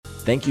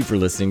Thank you for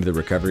listening to the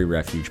Recovery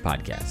Refuge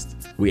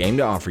podcast. We aim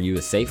to offer you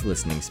a safe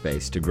listening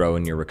space to grow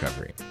in your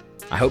recovery.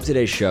 I hope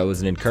today's show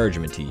is an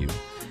encouragement to you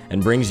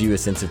and brings you a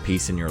sense of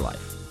peace in your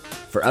life.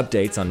 For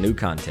updates on new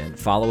content,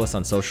 follow us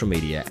on social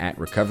media at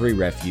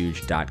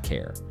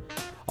recoveryrefuge.care.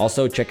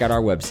 Also, check out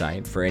our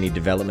website for any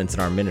developments in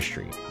our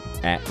ministry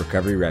at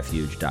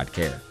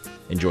recoveryrefuge.care.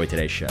 Enjoy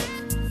today's show.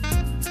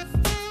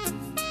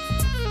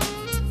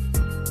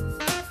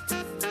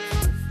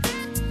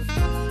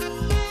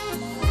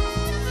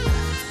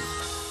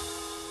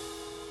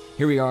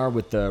 Here we are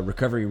with the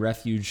Recovery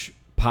Refuge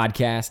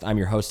podcast. I'm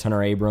your host,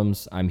 Hunter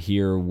Abrams. I'm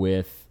here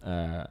with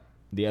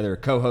the other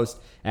co-host,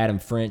 Adam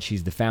French.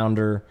 He's the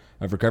founder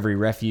of Recovery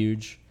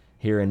Refuge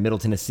here in Middle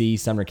Tennessee,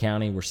 Sumner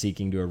County. We're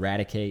seeking to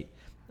eradicate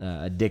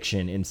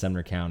addiction in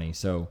Sumner County.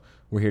 So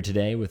we're here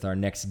today with our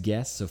next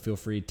guest. So feel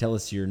free to tell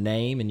us your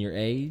name and your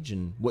age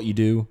and what you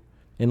do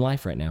in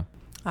life right now.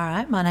 All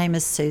right. My name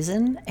is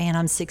Susan, and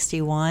I'm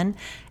 61,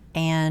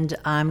 and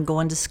I'm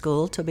going to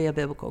school to be a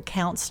biblical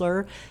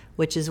counselor,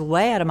 which is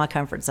way out of my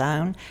comfort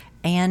zone.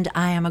 And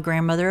I am a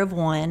grandmother of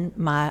one.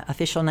 My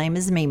official name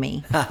is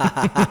Mimi.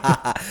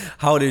 How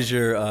old is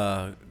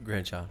your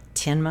grandchild?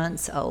 10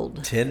 months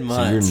old. 10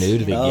 months. So you're new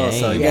to the game.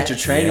 So you got your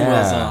training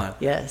wheels on.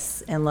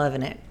 Yes, and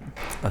loving it.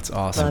 That's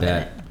awesome. Loving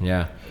it.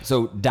 Yeah.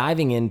 So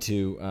diving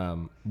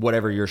into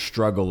whatever your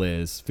struggle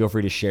is, feel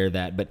free to share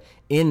that. But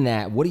in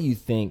that, what do you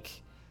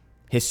think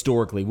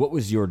historically, what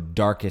was your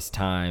darkest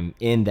time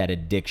in that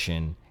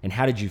addiction, and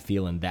how did you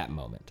feel in that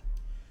moment?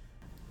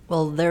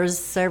 Well, there's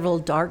several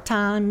dark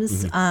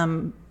times.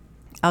 I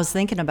was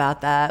thinking about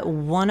that.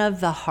 One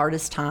of the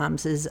hardest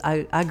times is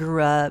I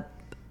grew up,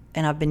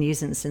 and I've been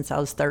using it since I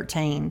was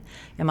 13,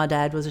 and my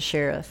dad was a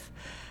sheriff.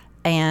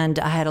 And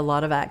I had a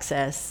lot of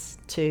access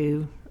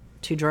to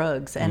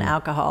drugs and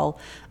alcohol.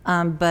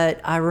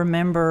 But I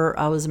remember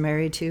I was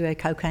married to a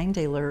cocaine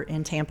dealer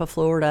in Tampa,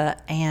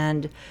 Florida,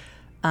 and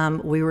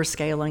we were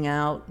scaling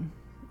out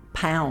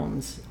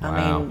pounds. Wow.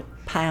 I mean,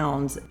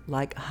 pounds,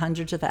 like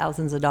hundreds of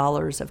thousands of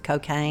dollars of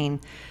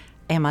cocaine.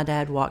 And my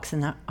dad walks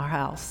in our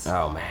house.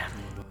 Oh, man.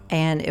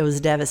 And it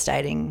was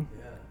devastating.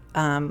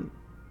 And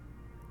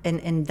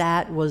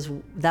that was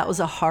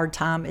a hard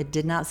time. It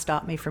did not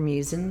stop me from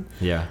using.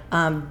 Yeah.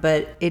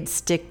 But it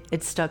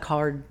stuck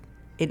hard.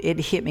 It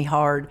hit me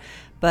hard.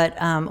 But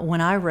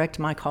when I wrecked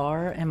my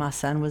car and my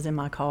son was in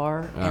my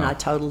car and I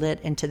totaled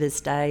it, and to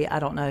this day, I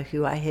don't know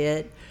who I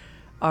hit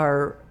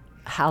or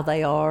how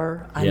they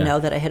are. I know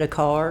that I hit a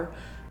car,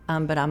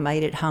 but I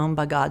made it home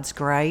by God's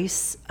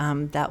grace.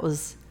 That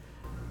was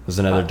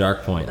another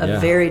dark point. A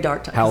very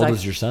dark time. How old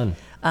was your son?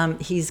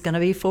 He's going to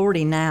be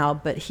 40 now,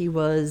 but he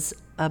was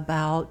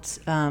about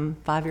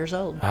 5 years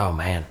old. Oh,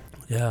 man.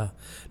 Yeah.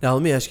 Now,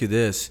 let me ask you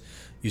this.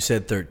 You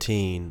said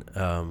 13.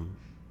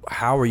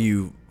 How were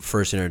you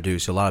first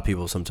introduced? A lot of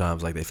people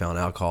sometimes, like, they found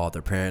alcohol at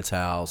their parents'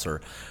 house or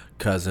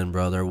cousin,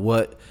 brother.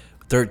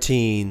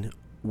 13,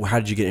 how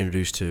did you get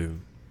introduced to?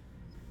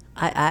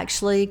 I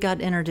actually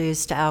got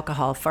introduced to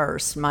alcohol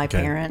first. My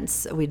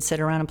parents, we'd sit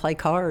around and play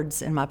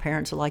cards, and my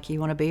parents were like, "You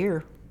want a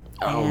beer?"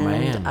 Oh, and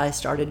man. I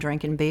started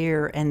drinking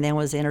beer, and then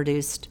was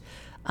introduced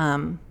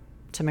to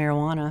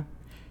marijuana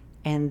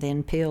and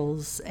then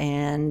pills,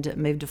 and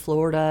moved to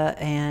Florida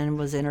and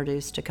was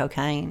introduced to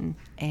cocaine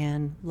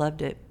and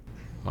loved it.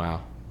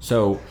 Wow.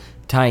 So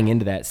tying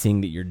into that, seeing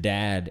that your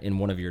dad in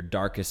one of your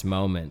darkest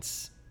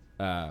moments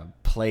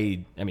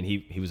played, I mean,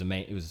 he was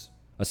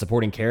a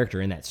supporting character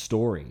in that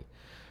story.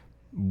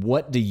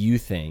 What do you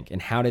think, and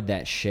how did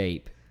that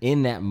shape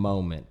in that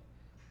moment?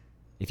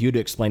 If you had to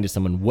explain to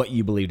someone what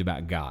you believed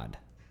about God,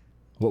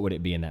 what would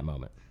it be in that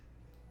moment?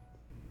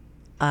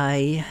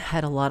 I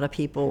had a lot of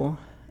people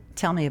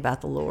tell me about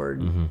the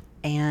Lord,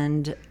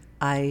 and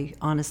I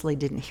honestly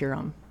didn't hear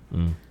them.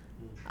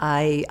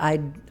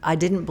 I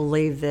didn't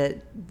believe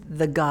that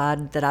the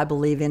God that I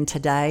believe in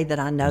today, that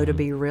I know to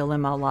be real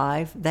in my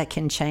life, that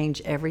can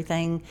change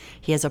everything.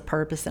 He has a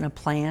purpose and a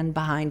plan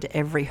behind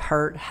every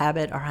hurt,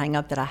 habit, or hang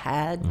up that I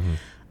had,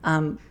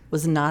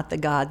 was not the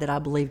God that I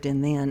believed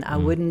in then. I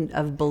wouldn't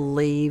have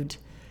believed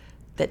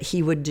that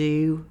he would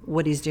do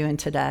what he's doing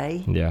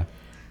today. Yeah.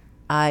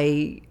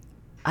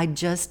 I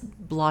just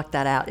blocked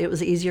that out. It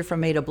was easier for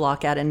me to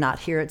block out and not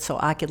hear it so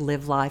I could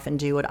live life and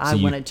do what I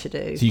wanted to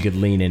do. So you could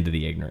lean into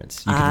the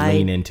ignorance. You could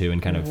lean into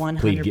and kind of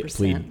plead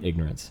 100%.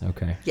 ignorance.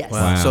 Okay. Yes.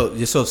 Wow. So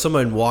if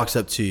someone walks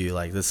up to you,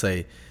 like, let's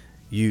say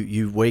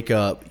you wake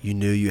up, you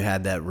knew you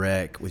had that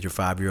wreck with your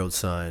 5-year-old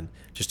son,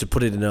 just to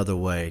put it another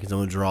way, because I'm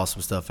going to draw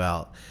some stuff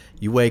out.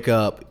 You wake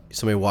up,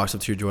 somebody walks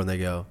up to your door and they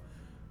go,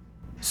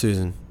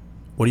 "Susan,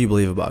 what do you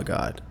believe about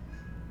God?"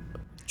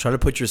 Try to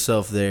put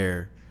yourself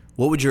there.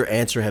 What would your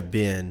answer have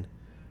been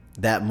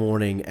that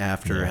morning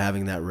after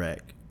having that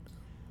wreck?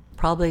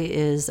 Probably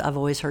is, I've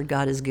always heard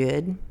God is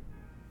good.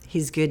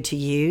 He's good to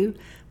you,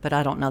 but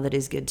I don't know that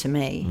he's good to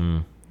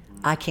me.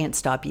 I can't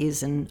stop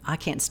using. I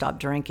can't stop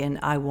drinking.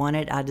 I want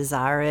it. I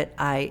desire it.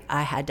 I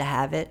had to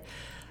have it.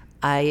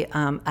 I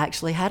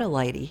actually had a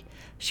lady.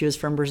 She was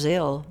from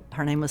Brazil.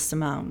 Her name was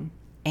Simone.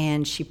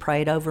 And she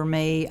prayed over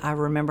me. I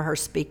remember her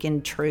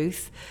speaking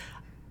truth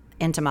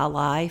into my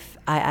life,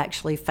 I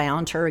actually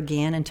found her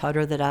again and told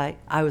her that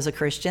I was a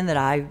Christian, that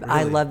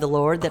I love the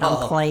Lord, that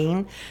I'm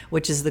clean,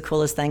 which is the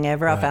coolest thing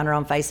ever. Right. I found her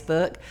on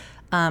Facebook.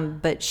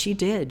 But she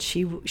did.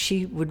 She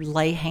would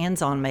lay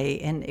hands on me,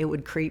 and it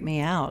would creep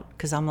me out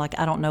because I'm like,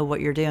 I don't know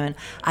what you're doing.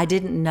 I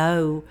didn't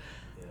know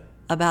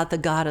about the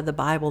God of the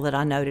Bible that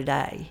I know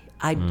today.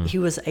 He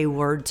was a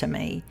word to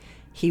me.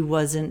 He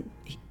wasn't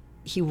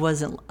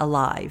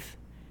alive.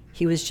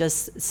 He was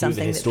just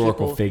something. He was a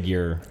historical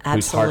figure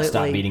whose heart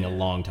stopped beating a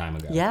long time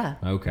ago. Yeah.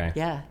 Okay.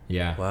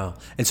 Yeah. Wow.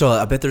 And so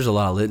I bet there's a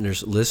lot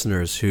of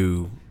listeners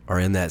who are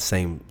in that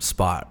same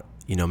spot,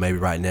 maybe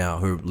right now,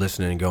 who are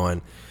listening and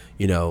going,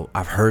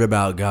 I've heard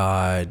about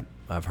God.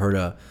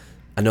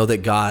 I know that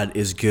God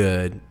is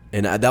good.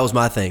 And that was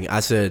my thing.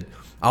 I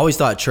always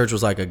thought church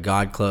was like a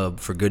God club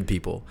for good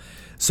people.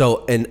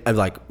 So, and I'm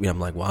like,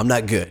 well, I'm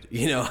not good.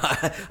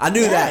 I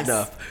knew that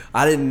enough.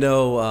 I didn't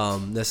know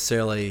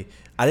necessarily.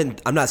 I'm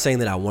not saying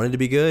that I wanted to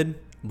be good,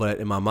 but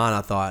in my mind,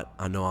 I thought,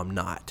 I know I'm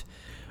not.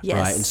 Yes.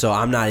 Right. And so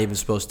I'm not even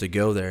supposed to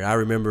go there. I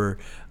remember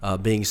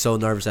being so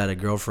nervous. I had a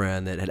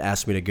girlfriend that had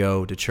asked me to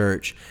go to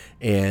church,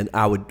 and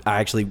I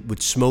actually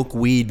would smoke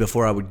weed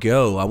before I would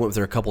go. I went with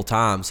her a couple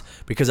times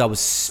because I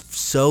was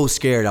so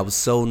scared. I was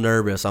so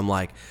nervous. I'm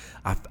like,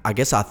 I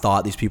guess I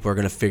thought these people are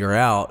going to figure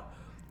out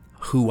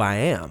who I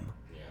am.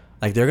 Yeah.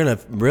 Like they're going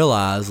to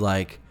realize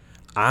like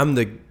I'm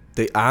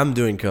I'm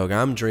doing coke,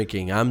 I'm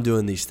drinking, I'm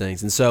doing these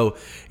things. And so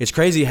it's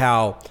crazy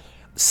how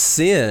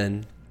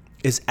sin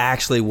is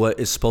actually what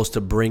is supposed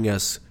to bring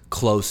us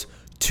close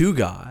to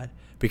God,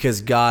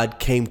 because God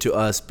came to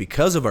us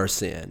because of our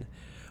sin.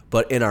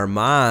 But in our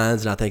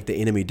minds, and I think the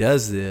enemy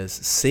does this,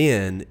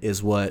 sin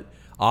is what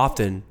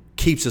often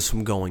keeps us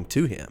from going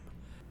to him.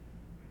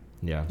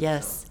 Yeah.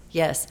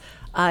 Yes.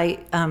 I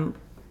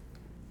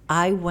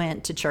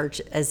went to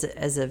church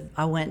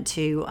I went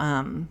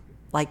to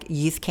like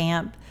youth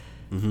camp.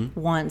 Mm-hmm.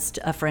 Once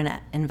a friend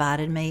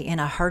invited me,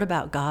 and I heard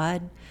about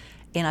God,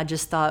 and I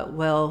just thought,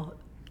 well,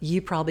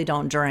 you probably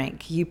don't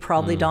drink. You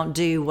probably don't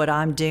do what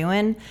I'm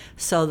doing,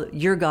 so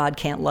your God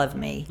can't love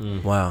me.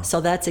 Wow.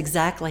 So that's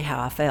exactly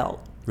how I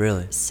felt.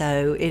 Really?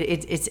 So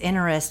it's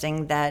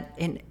interesting that,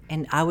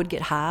 and I would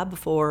get high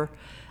before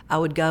I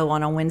would go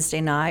on a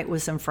Wednesday night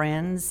with some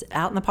friends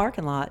out in the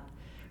parking lot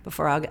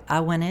before I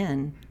went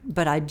in.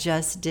 But I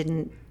just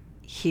didn't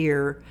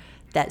hear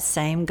that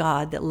same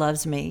God that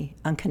loves me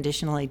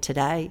unconditionally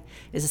today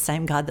is the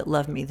same God that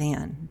loved me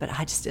then, but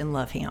I just didn't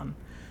love him.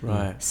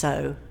 Right.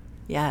 So,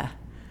 yeah.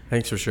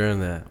 Thanks for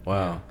sharing that.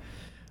 Wow.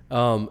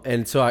 Yeah.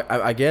 And so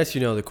I guess,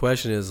 the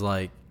question is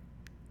like,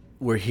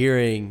 we're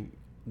hearing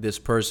this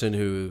person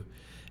who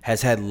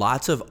has had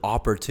lots of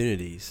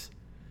opportunities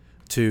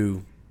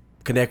to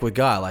connect with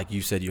God. Like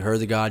you said, you heard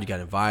the God, you got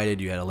invited,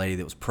 you had a lady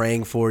that was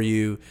praying for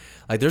you.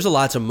 Like there's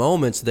lots of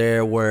moments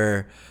there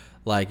where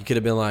like you could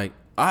have been like,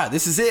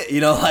 this is it,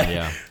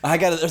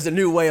 there's a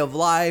new way of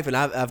life. And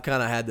I've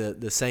kind of had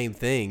the same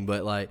thing,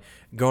 but like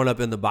growing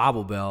up in the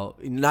Bible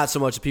Belt, not so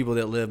much people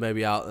that live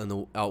maybe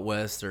out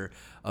west or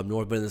up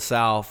north, but in the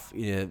South,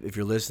 if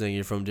you're listening,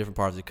 you're from different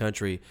parts of the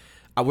country.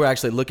 We're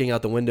actually looking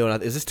out the window,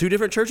 and is this two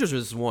different churches or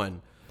is this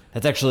one?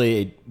 That's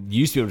actually, you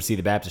used to be able to see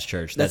the Baptist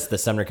church. That's the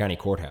Sumner County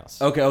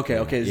Courthouse. Okay.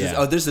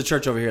 Yeah. This is the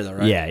church over here, though,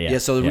 right? Yeah.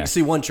 So we can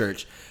see one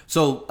church.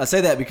 So I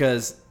say that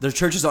because there's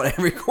churches on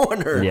every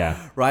corner.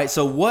 Yeah. Right.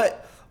 So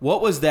what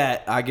was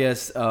that, I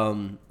guess,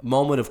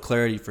 moment of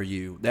clarity for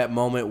you? That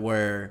moment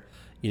where,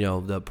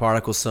 the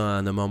prodigal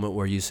son, the moment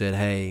where you said,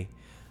 hey,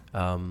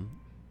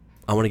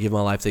 I want to give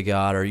my life to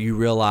God, or you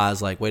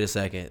realize like, wait a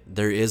second,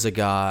 there is a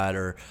God,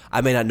 or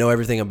I may not know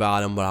everything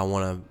about him, but I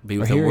want to be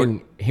with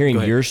him. Hearing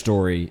your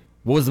story,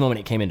 what was the moment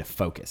it came into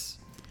focus?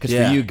 Because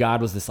for you,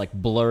 God was this like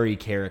blurry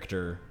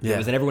character. It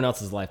was in everyone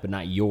else's life, but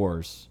not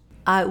yours.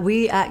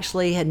 We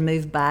actually had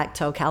moved back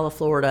to Ocala,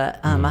 Florida,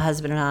 my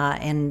husband and I,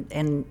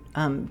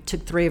 and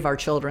took 3 of our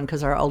children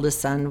because our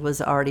oldest son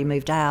was already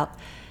moved out.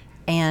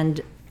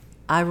 And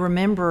I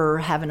remember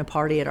having a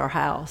party at our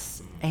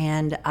house,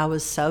 and I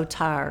was so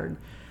tired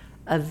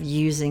of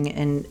using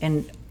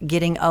and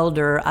getting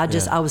older. I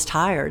was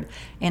tired.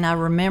 And I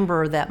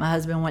remember that my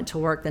husband went to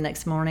work the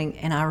next morning,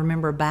 and I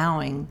remember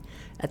bowing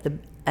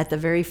at the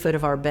very foot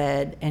of our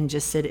bed and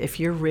just said, if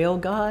you're real,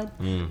 God,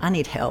 I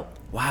need help.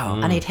 Wow.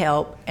 I need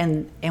help.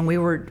 And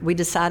we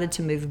decided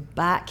to move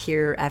back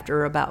here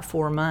after about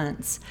 4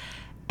 months.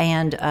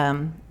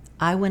 And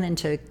I went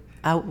into,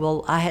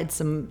 I had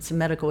some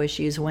medical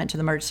issues, went to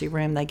the emergency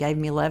room. They gave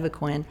me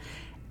Levaquin,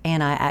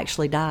 and I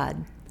actually died.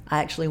 I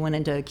actually went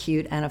into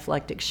acute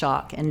anaphylactic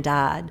shock and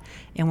died.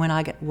 And when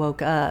I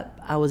woke up,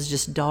 I was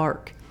just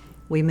dark.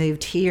 We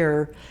moved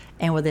here,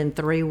 and within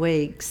 3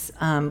 weeks,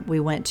 we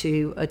went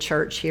to a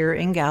church here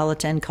in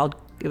Gallatin called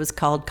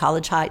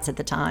College Heights at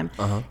the time.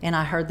 And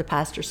I heard the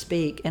pastor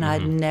speak, and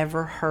I'd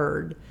never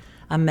heard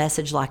a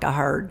message like I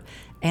heard.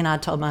 And I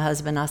told my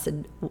husband, I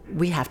said,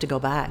 we have to go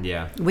back.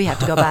 Yeah. We have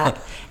to go back.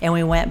 And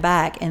we went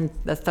back. And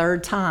the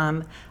third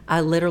time,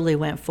 I literally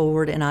went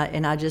forward and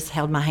I just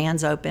held my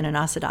hands open and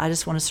I said, I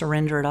just want to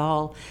surrender it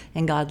all.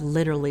 And God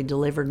literally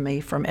delivered me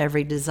from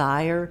every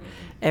desire,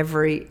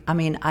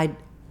 I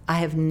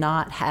have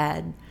not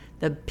had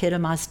the pit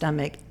of my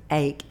stomach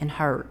ache and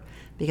hurt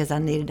because I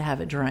needed to have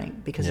a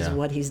drink because of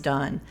what he's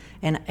done.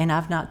 And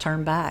I've not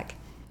turned back.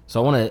 So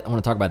I want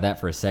to talk about that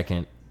for a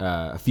second.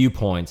 A few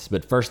points,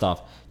 but first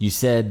off, you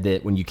said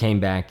that when you came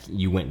back,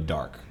 you went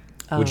dark.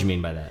 What do you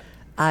mean by that?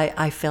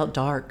 I felt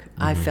dark.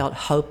 I felt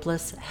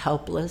hopeless,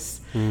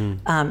 helpless,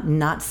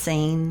 not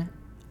seen.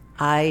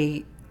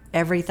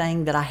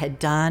 Everything that I had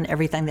done,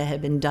 everything that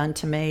had been done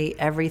to me,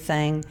 every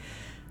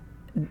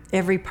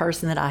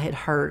person that I had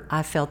hurt,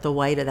 I felt the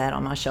weight of that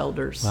on my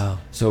shoulders. Wow.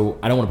 So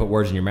I don't want to put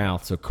words in your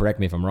mouth, so correct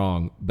me if I'm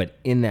wrong, but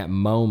in that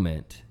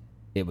moment,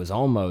 it was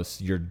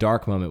almost your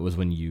dark moment was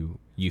when you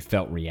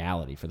felt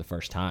reality for the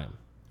first time.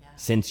 Yeah.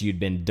 Since you'd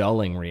been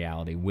dulling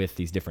reality with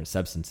these different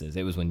substances,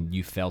 it was when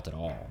you felt it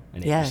all,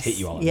 and it just hit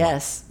you all at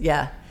once.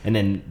 Yeah. And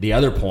then the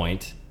other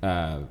point,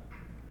 a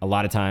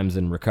lot of times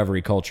in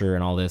recovery culture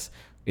and all this,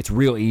 it's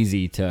real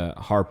easy to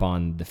harp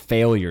on the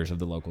failures of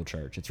the local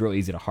church. It's real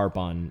easy to harp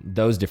on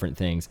those different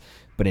things.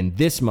 But in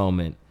this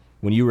moment,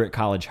 when you were at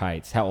College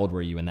Heights, how old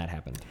were you when that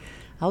happened?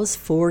 I was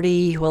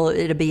 40. Well,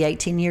 it'll be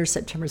 18 years,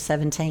 September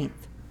 17th.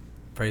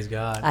 Praise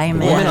God. Amen.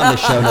 The women on the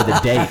show know the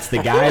dates.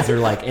 The guys are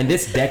like, in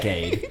this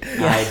decade,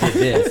 I did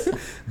this.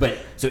 But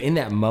so in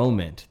that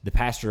moment, the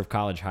pastor of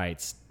College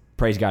Heights,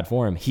 praise God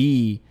for him,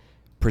 he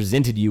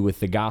presented you with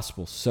the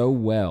gospel so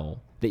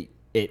well that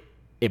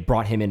it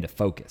brought him into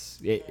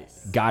focus.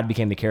 God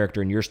became the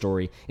character in your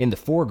story in the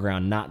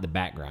foreground, not the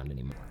background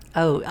anymore.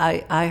 Oh,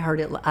 I heard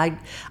it.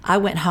 I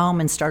went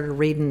home and started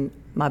reading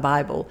my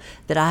Bible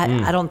that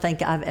I don't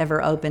think I've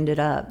ever opened it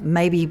up.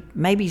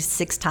 Maybe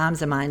 6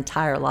 times in my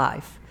entire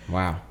life.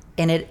 Wow.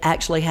 And it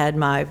actually had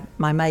my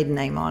maiden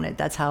name on it.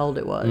 That's how old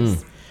it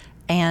was.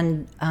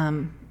 And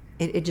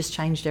it just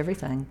changed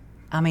everything.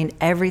 I mean,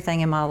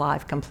 everything in my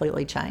life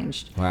completely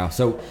changed. Wow.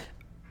 So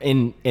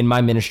in my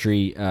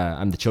ministry,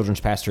 I'm the children's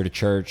pastor at a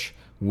church.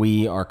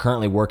 We are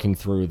currently working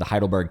through the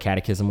Heidelberg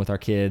Catechism with our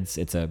kids.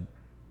 It's a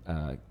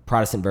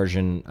Protestant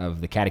version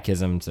of the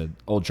Catechism. It's an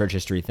old church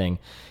history thing.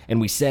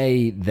 And we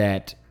say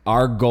that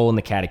our goal in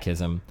the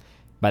Catechism,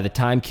 by the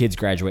time kids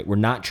graduate, we're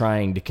not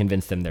trying to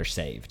convince them they're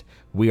saved.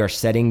 We are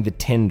setting the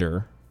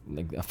tinder,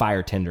 like a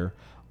fire tinder,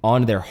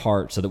 on their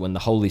heart so that when the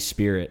Holy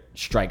Spirit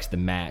strikes the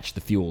match,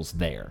 the fuel's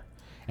there.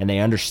 And they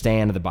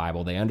understand the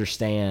Bible. They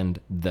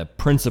understand the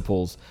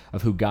principles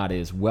of who God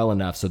is well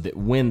enough so that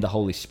when the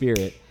Holy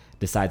Spirit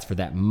decides for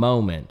that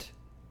moment,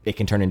 it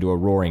can turn into a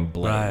roaring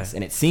blaze. Right.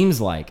 And it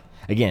seems like,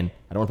 again,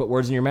 I don't want to put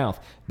words in your mouth,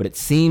 but it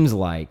seems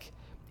like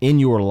in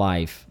your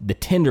life, the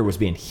tinder was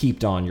being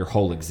heaped on your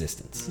whole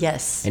existence.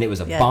 Yes. And it was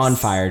a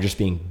bonfire just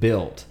being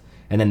built.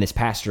 And then this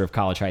pastor of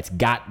College Heights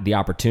got the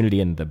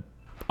opportunity and the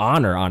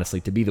honor,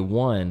 honestly, to be the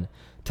one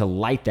to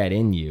light that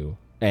in you.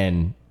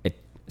 And it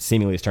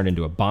seemingly has turned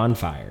into a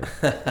bonfire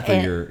for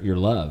your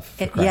love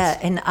for Christ. Yeah,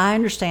 and I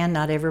understand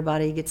not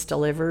everybody gets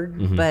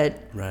delivered,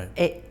 but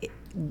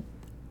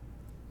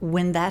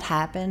when that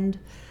happened,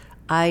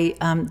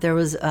 there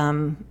was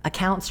a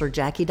counselor,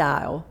 Jackie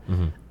Dial,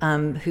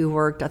 who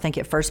worked, I think,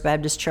 at First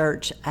Baptist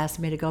Church, asked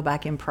me to go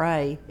back and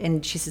pray.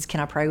 And she says, can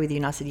I pray with you?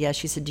 And I said, yes.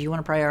 She said, do you want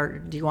to pray or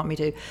do you want me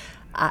to?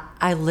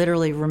 I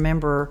literally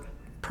remember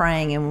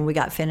praying, and when we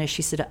got finished,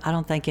 she said, I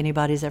don't think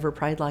anybody's ever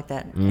prayed like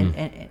that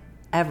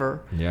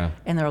ever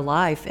in their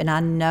life. And I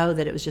know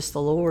that it was just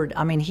the Lord.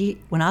 I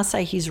mean, when I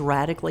say he's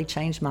radically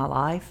changed my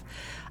life,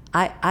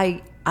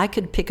 I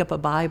could pick up a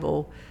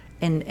Bible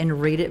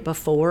and read it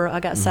before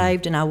I got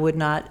saved, and I would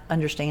not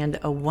understand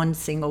one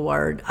single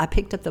word. I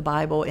picked up the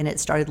Bible, and it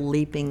started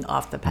leaping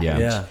off the page.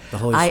 Yeah, the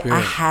Holy Spirit. I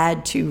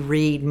had to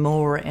read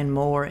more and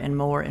more and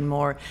more and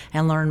more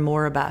and learn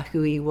more about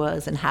who he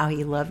was and how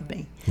he loved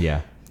me.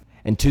 Yeah.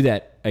 And to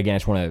that, again, I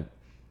just want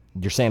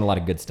to, you're saying a lot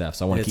of good stuff,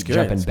 so I want to keep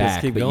jumping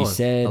back. Keep but going. you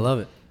said, I love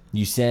it.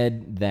 You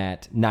said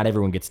that not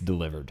everyone gets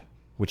delivered,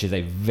 which is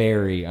a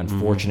very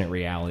unfortunate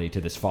reality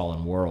to this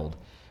fallen world.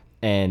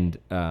 And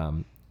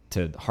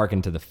to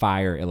hearken to the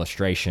fire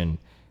illustration,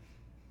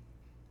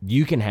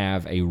 you can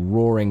have a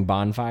roaring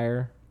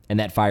bonfire and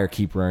that fire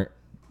keep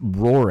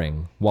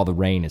roaring while the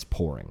rain is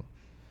pouring.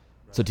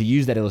 So to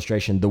use that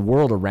illustration, the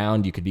world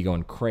around you could be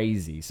going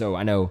crazy. So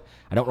I don't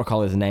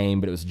recall his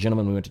name, but it was a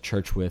gentleman we went to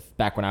church with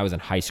back when I was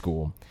in high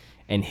school,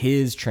 and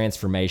his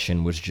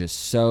transformation was just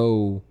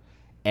so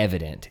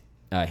evident.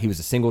 He was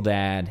a single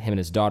dad. Him and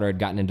his daughter had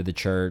gotten into the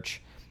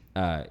church.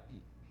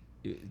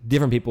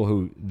 Different people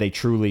who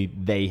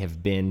they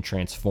have been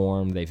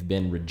transformed. They've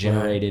been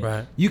regenerated.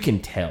 Right. You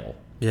can tell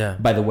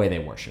by the way they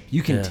worship.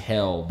 You can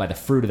tell by the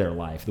fruit of their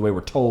life, the way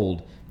we're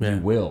told you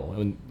will.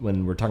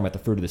 When we're talking about the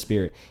fruit of the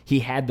Spirit,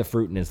 he had the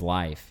fruit in his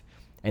life.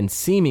 And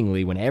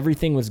seemingly when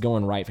everything was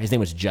going right, his name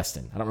was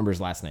Justin. I don't remember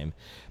his last name.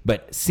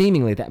 But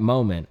seemingly at that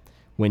moment,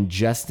 when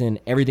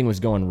everything was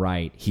going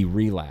right, he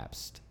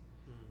relapsed.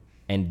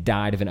 and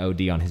died of an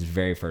OD on his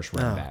very first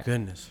run Oh, back.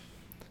 goodness.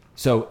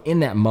 So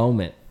in that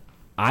moment,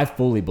 I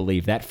fully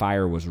believe that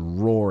fire was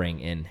roaring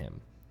in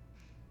him,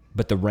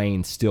 but the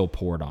rain still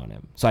poured on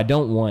him. So I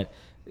don't want,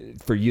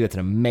 for you, that's an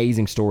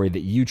amazing story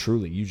that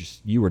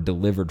you were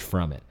delivered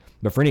from it.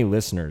 But for any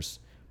listeners,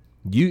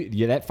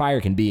 that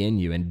fire can be in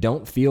you, and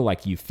don't feel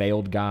like you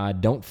failed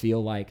God. Don't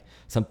feel like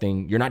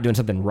you're not doing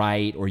something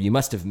right, or you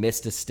must have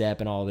missed a step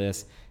in all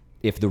this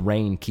if the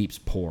rain keeps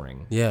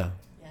pouring. Yeah.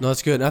 No,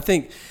 that's good. And I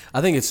think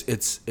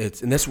it's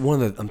and that's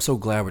one of the, I'm so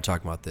glad we're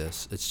talking about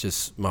this. It's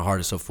just, my heart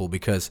is so full,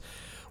 because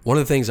one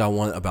of the things I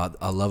love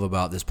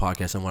about this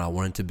podcast and what I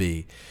want it to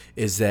be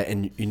is that,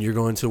 and you're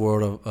going to the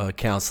world of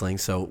counseling,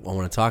 so I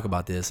want to talk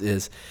about this,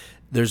 is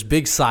there's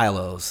big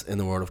silos in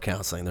the world of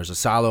counseling. There's a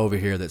silo over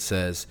here that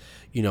says,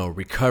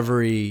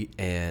 recovery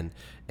and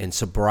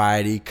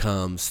sobriety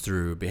comes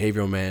through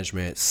behavioral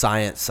management,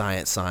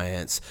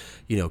 science.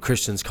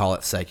 Christians call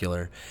it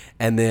secular.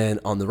 And then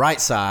on the right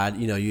side,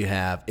 you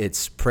have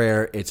it's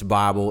prayer, it's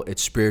Bible,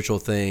 it's spiritual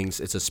things,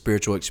 it's a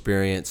spiritual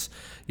experience.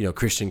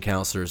 Christian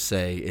counselors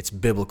say it's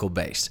biblical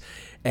based.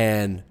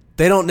 And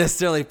they don't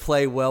necessarily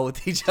play well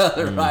with each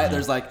other, right?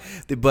 There's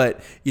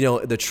but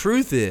the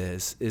truth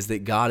is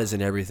that God is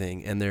in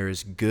everything, and there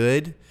is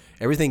good.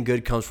 Everything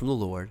good comes from the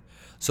Lord.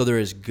 So there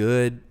is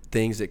good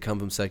things that come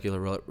from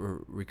secular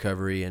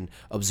recovery and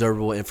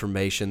observable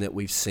information that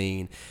we've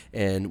seen,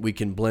 and we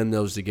can blend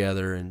those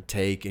together and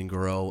take and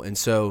grow. And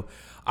so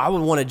I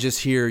would want to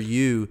just hear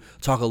you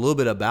talk a little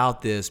bit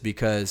about this,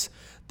 because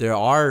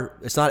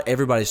it's not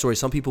everybody's story.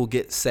 Some people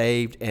get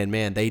saved and,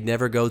 man, they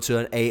never go to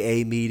an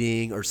AA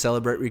meeting or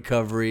Celebrate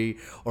Recovery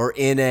or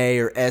NA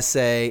or SA,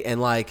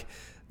 and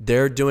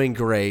they're doing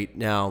great.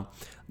 Now,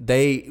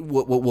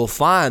 what we'll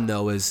find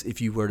though is if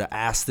you were to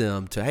ask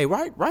them to, hey,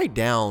 write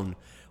down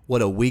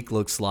what a week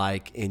looks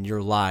like in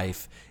your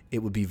life, it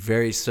would be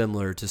very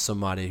similar to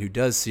somebody who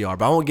does CR.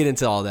 But I won't get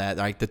into all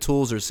that. The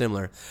tools are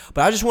similar.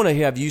 But I just want to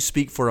have you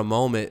speak for a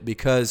moment,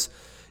 because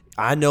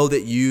I know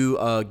that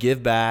you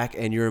give back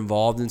and you're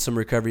involved in some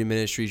recovery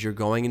ministries. You're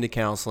going into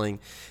counseling,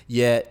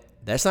 yet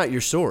that's not your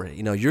story.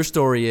 Your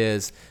story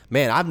is,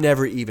 man, I've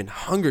never even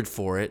hungered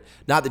for it.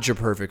 Not that you're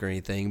perfect or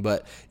anything,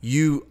 but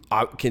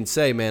I can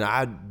say, man,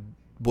 I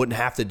wouldn't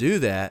have to do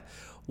that.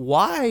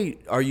 Why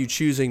are you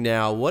choosing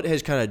now? What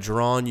has kind of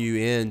drawn you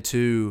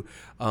into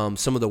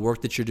some of the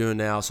work that you're doing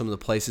now, some of the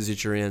places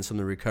that you're in, some of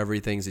the recovery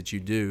things that you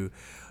do?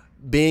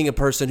 Being a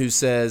person who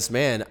says,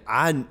 man,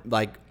 I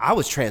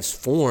was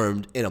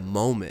transformed in a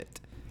moment.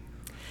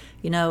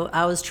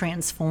 I was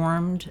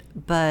transformed,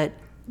 but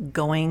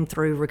going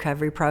through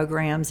recovery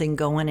programs and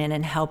going in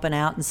and helping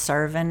out and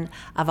serving,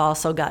 I've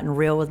also gotten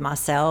real with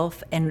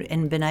myself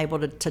and been able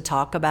to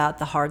talk about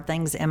the hard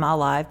things in my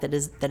life that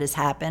has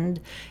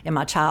happened in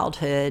my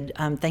childhood,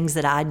 things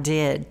that I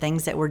did,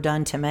 things that were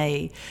done to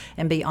me,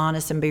 and be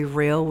honest and be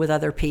real with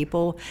other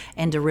people,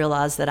 and to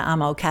realize that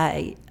I'm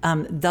okay.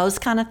 Those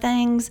kind of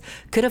things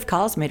could have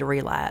caused me to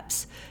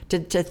relapse,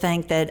 to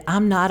think that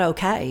I'm not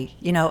okay.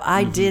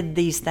 I did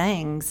these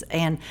things,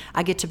 and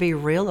I get to be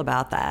real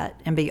about that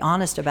and be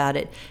honest about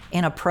it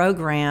in a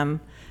program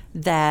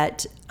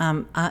that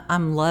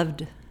I'm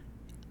loved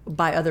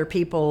by other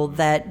people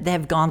that they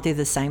have gone through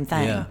the same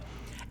thing. Yeah.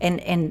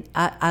 And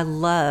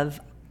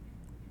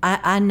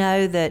I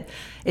know that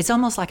it's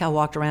almost like I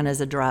walked around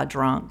as a dry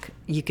drunk,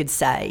 you could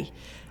say.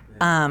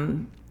 I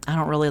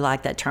don't really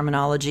like that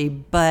terminology,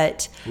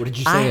 but What did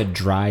you say, a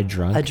dry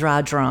drunk? A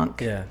dry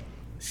drunk. Yeah.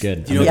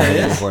 Good. You know what that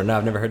is? Before. No,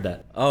 I've never heard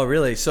that. Oh,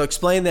 really? So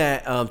explain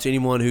that to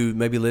anyone who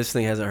maybe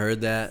listening hasn't heard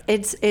that.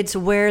 It's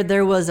where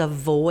there was a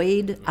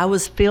void. I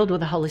was filled with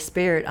the Holy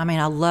Spirit. I mean,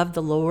 I loved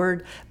the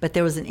Lord, but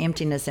there was an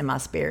emptiness in my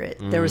spirit.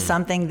 There was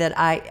something that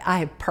I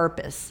have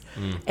purpose.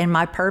 And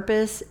my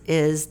purpose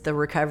is the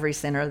recovery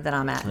center that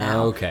I'm at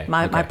now. Okay.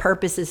 My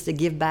purpose is to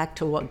give back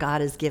to what God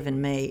has given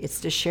me.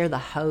 It's to share the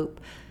hope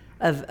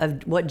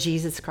of what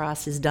Jesus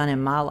Christ has done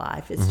in my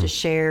life. It's to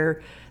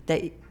share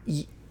that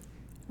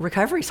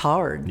recovery's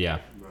hard. Yeah.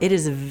 It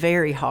is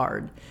very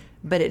hard,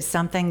 but it's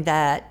something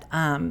that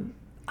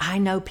I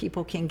know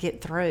people can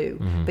get through,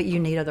 but you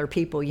need other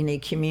people, you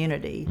need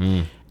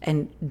community,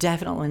 and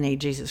definitely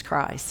need Jesus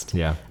Christ.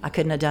 Yeah. I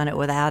couldn't have done it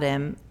without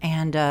him.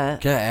 And Can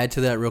I add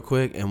to that real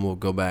quick, and we'll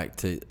go back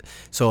to,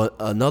 so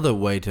another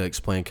way to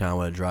explain kind of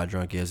what a dry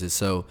drunk is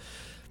so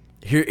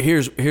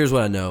here's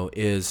what I know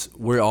is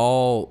we're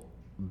all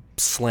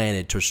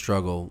slanted to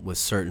struggle with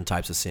certain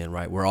types of sin,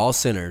 right? We're all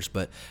sinners,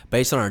 but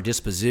based on our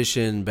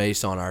disposition,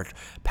 based on our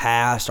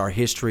past, our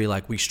history,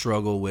 we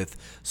struggle with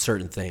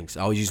certain things.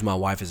 I always use my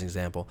wife as an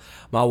example.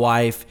 My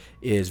wife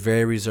is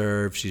very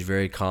reserved. She's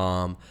very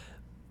calm,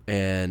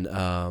 and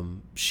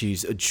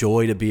she's a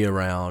joy to be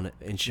around.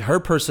 And her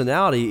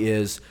personality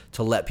is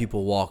to let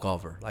people walk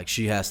over.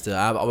 She has to.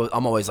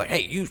 I'm always like,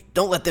 hey, you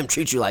don't let them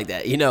treat you like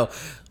that.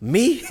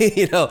 Me,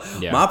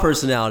 Yeah. My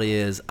personality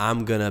is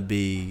I'm gonna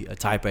be a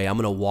type A. I'm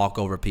gonna walk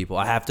over people.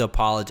 I have to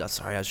apologize.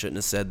 Sorry, I shouldn't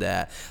have said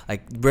that.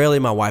 Rarely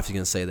my wife is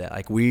gonna say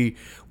that.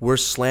 We're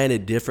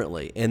slanted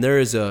differently, and there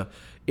is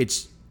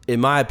it's in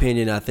my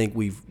opinion, I think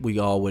we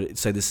all would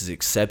say this is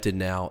accepted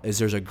now, is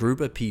there's a group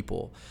of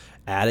people,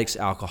 addicts,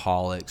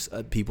 alcoholics,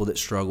 people that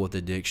struggle with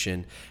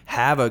addiction,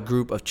 have a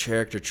group of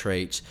character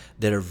traits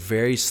that are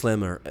very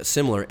similar,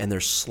 and they're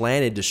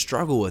slanted to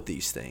struggle with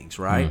these things,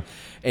 right?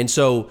 And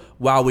so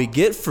while we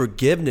get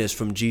forgiveness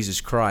from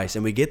Jesus Christ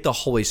and we get the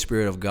Holy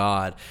Spirit of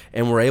God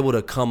and we're able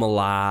to come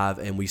alive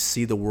and we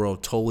see the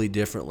world totally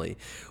differently,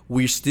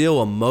 we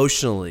still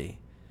emotionally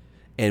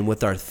and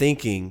with our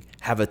thinking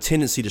have a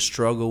tendency to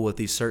struggle with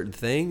these certain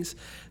things.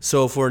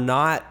 So if we're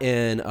not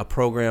in a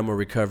program of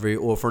recovery,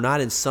 or if we're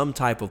not in some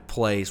type of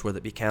place, whether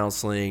it be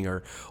counseling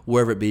or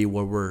wherever it be,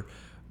 where we're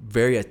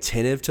very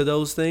attentive to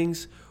those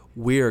things,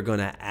 we are going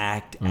to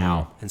act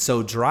out. And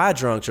so dry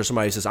drunks are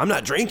somebody who says, I'm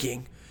not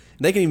drinking.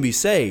 They can even be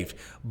saved,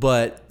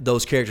 but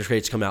those character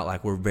traits come out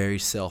like we're very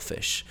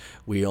selfish.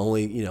 We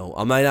only,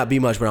 I might not be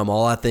much, but I'm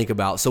all I think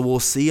about. So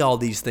we'll see all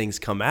these things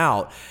come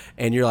out,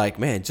 and you're like,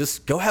 man,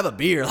 just go have a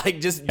beer.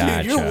 Like, just,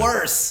 dude, you're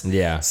worse.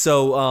 Yeah.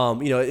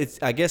 So,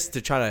 it's, I guess,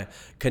 to try to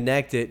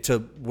connect it to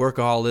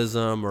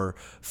workaholism or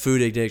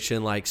food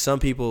addiction, like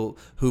some people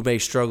who may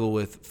struggle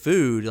with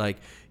food, like,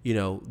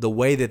 the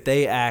way that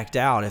they act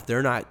out, if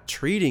they're not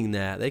treating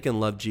that, they can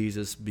love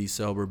Jesus, be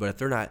sober, but if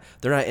they're not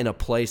in a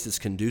place that's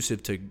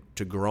conducive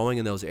to growing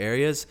in those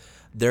areas,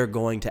 they're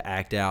going to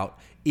act out,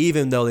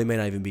 even though they may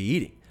not even be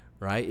eating,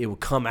 right? It will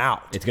come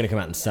out. It's going to come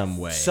out in some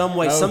way. Some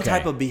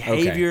type of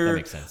behavior. Okay. That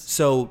makes sense.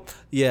 So,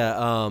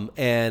 yeah,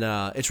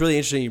 it's really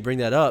interesting you bring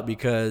that up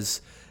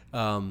because,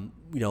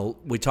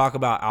 we talk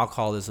about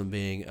alcoholism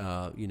being,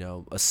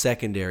 a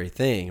secondary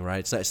thing,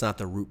 right? It's not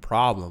the root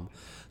problem.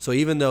 So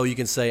even though you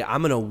can say,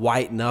 I'm going to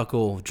white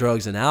knuckle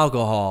drugs and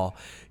alcohol,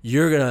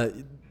 you're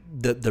going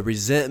to, the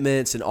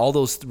resentments and all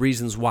those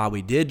reasons why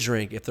we did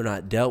drink, if they're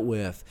not dealt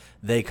with,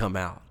 they come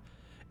out.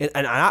 And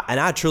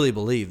I truly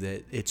believe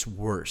that it's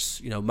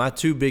worse. My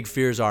two big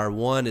fears are,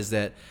 one is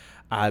that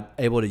I'm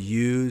able to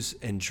use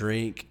and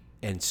drink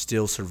and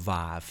still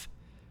survive,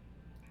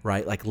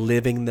 right? Like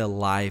living the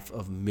life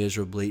of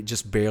miserably,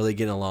 just barely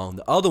getting along.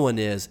 The other one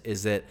is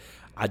that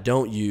I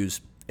don't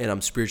use and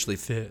I'm spiritually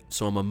fit.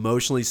 So I'm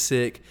emotionally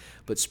sick,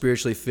 but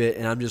spiritually fit,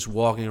 and I'm just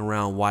walking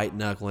around white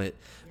knuckling it,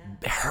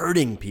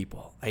 hurting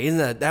people. Like,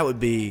 isn't that would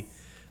be?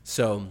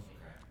 So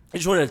I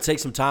just wanted to take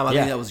some time. I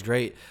think that was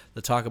great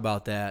to talk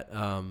about that.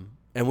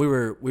 And we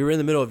were in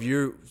the middle of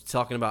you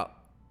talking about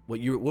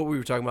what we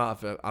were talking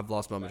about. I've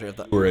lost my train of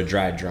thought. We're a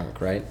dry drunk,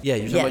 right? Yeah,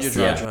 you're talking about your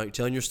dry drunk,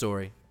 telling your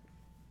story.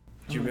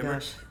 Do you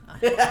remember?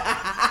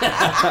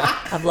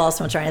 I've lost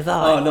my train of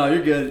thought. Oh, no,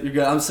 you're good. You're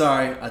good. I'm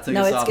sorry. I took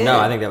us off. Good. No,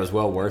 I think that was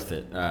well worth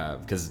it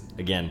because,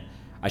 again,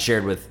 I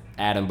shared with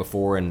Adam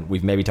before, and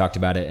we've maybe talked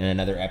about it in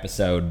another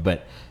episode,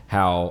 but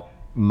how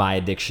my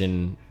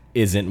addiction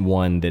isn't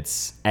one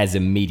that's as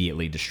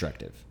immediately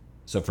destructive.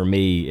 So for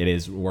me, it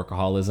is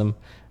workaholism.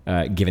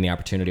 Given the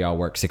opportunity, I'll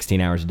work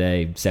 16 hours a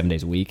day, 7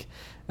 days a week.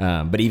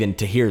 But even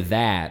to hear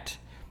that,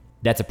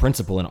 that's a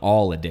principle in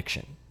all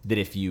addiction. That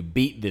if you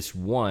beat this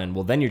one,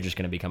 well, then you're just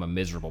going to become a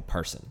miserable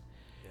person.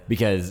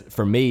 Because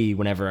for me,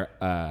 whenever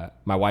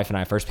my wife and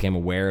I first became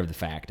aware of the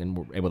fact and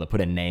were able to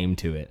put a name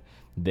to it,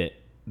 that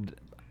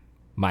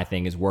my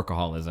thing is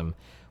workaholism,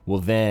 well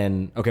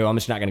then, okay, well, I'm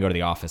just not going to go to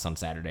the office on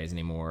Saturdays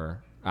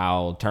anymore.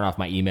 I'll turn off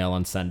my email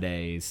on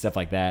Sundays, stuff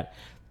like that.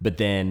 But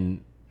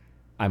then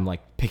I'm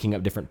like picking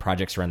up different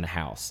projects around the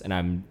house, and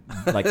I'm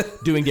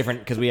like doing different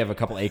because we have a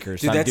couple acres.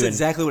 Dude, so that's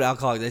exactly what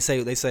alcoholics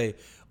they say.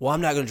 Well,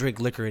 I'm not going to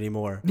drink liquor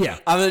anymore. Yeah,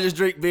 I'm going to just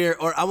drink beer,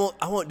 or I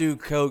won't do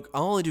Coke.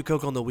 I'll only do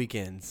Coke on the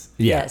weekends.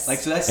 Yes. Like,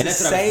 so that's and the that's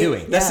same. What I was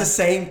doing. That's the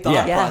same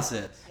thought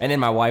process. And then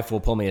my wife will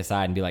pull me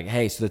aside and be like,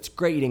 "Hey, so that's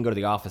great. You didn't go to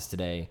the office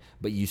today,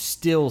 but you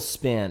still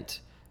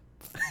spent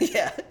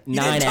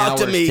 9 hours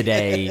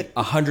today,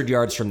 100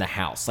 yards from the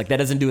house. Like, that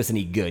doesn't do us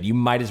any good. You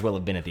might as well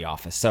have been at the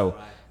office." So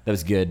that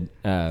was good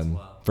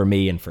for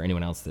me and for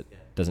anyone else that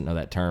doesn't know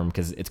that term,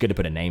 because it's good to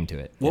put a name to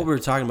it. What we were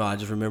talking about, I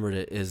just remembered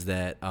it, is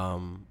that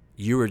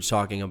you were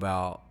talking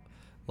about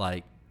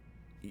like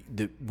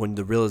when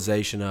the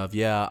realization of,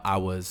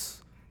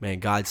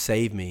 God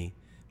saved me,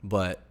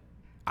 but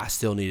I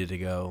still needed to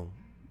go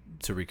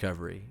to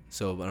recovery.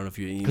 So I don't know if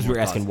you, because we were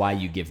asking why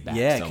you give back.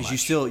 Yeah, so because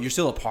much. you're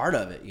still a part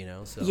of it,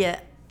 So Yeah.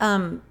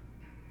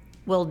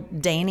 Well,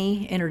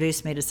 Danny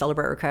introduced me to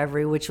Celebrate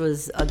Recovery, which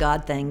was a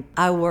God thing.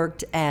 I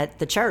worked at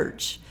the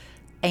church,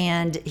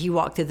 and he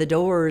walked through the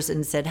doors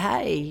and said,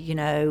 "Hey,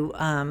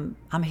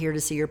 I'm here to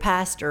see your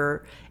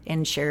pastor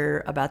and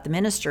share about the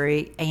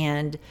ministry."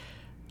 And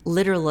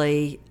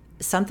literally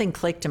something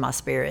clicked in my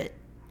spirit,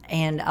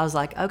 and I was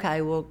like,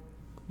 "Okay, well,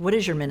 what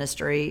is your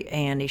ministry?"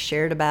 And he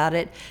shared about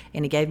it,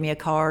 and he gave me a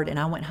card, and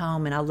I went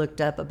home and I looked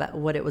up about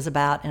what it was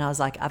about, and I was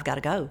like, "I've got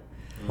to go."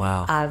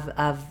 Wow.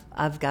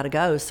 I've got to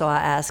go. So I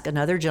asked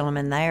another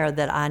gentleman there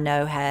that I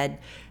know had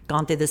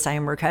gone through the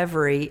same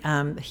recovery.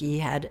 He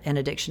had an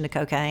addiction to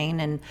cocaine,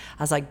 and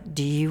I was like,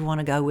 "Do you want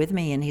to go with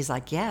me?" And he's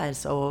like, "Yeah."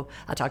 So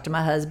I talked to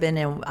my husband,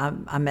 and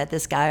I met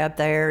this guy up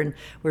there, and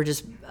we're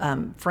just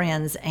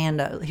friends.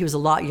 And he was a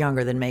lot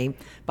younger than me,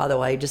 by the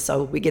way, just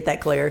so we get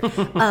that clear.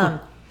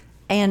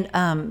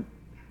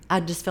 I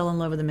just fell in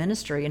love with the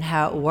ministry and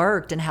how it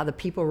worked and how the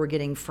people were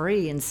getting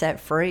free and set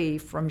free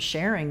from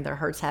sharing their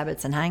hurts,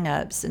 habits, and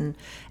hang-ups, and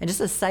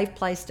just a safe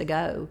place to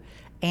go.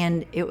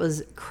 And it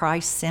was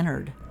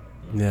Christ-centered,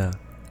 Yeah.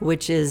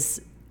 which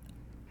is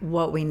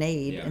what we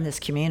need in this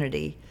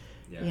community,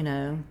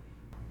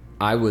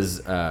 I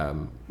was,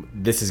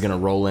 this is going to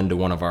roll into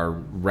one of our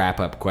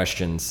wrap-up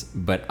questions,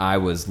 but I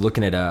was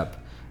looking it up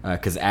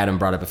because Adam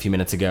brought up a few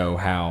minutes ago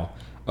how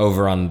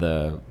over on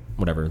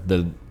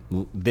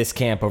this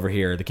camp over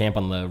here, the camp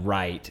on the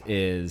right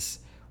is,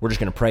 we're just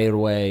going to pray it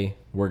away.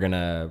 We're going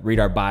to read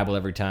our Bible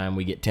every time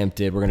we get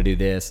tempted. We're going to do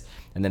this.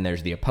 And then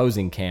there's the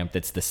opposing camp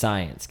that's the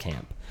science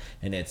camp.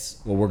 And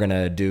it's, well, we're going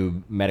to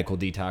do medical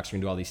detox. We're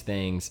going to do all these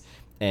things.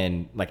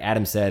 And like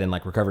Adam said, and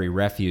like Recovery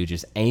Refuge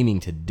is aiming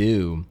to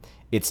do,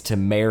 it's to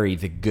marry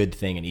the good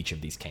thing in each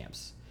of these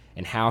camps.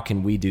 And how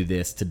can we do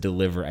this to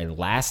deliver a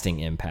lasting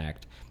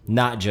impact?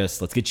 Not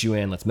just, let's get you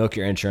in, let's milk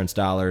your insurance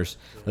dollars,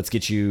 let's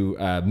get you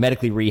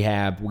medically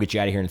rehab, we'll get you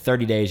out of here in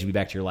 30 days, you'll be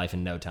back to your life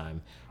in no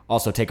time.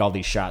 Also, take all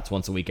these shots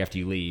once a week after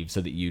you leave so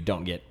that you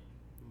don't get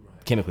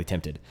chemically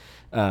tempted.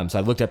 So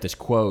I looked up this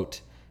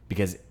quote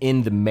because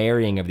in the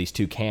marrying of these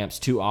two camps,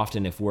 too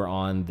often if we're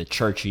on the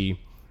churchy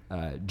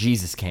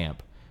Jesus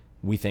camp,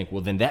 we think,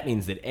 well, then that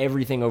means that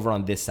everything over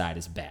on this side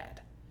is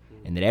bad.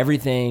 And that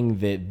everything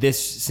that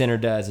this center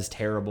does is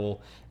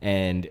terrible,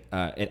 and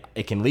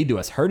it can lead to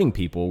us hurting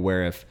people,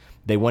 where if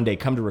they one day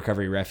come to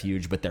Recovery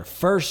Refuge, but their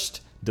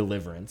first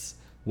deliverance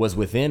was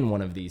within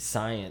one of these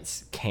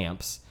science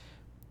camps,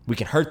 we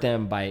can hurt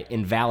them by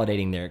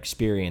invalidating their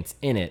experience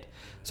in it.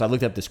 So I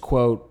looked up this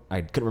quote.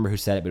 I couldn't remember who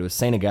said it, but it was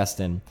St.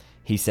 Augustine.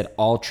 He said,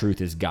 all truth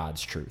is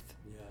God's truth.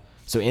 Yeah.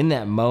 So in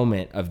that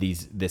moment of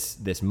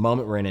this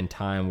moment we're in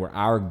time where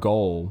our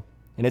goal,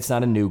 and it's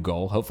not a new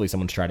goal, hopefully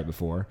someone's tried it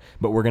before,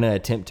 but we're going to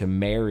attempt to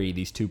marry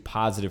these two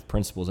positive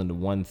principles into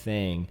one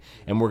thing,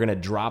 and we're going to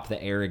drop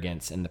the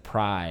arrogance and the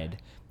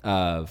pride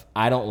of,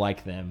 I don't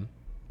like them,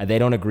 they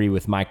don't agree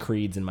with my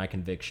creeds and my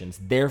convictions,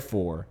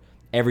 therefore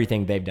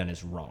everything they've done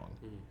is wrong.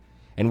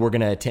 And we're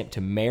going to attempt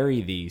to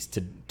marry these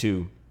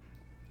to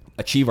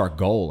achieve our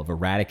goal of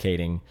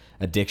eradicating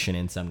addiction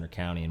in Sumner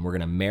County, and we're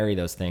going to marry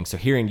those things. So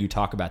hearing you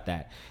talk about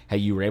that, how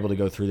you were able to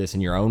go through this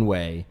in your own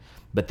way,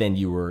 but then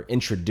you were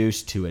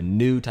introduced to a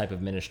new type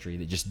of ministry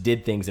that just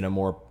did things in a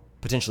more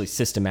potentially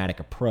systematic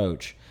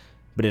approach,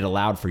 but it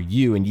allowed for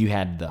you, and you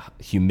had the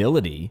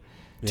humility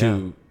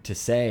to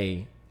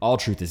say all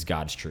truth is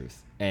God's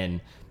truth.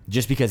 And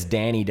just because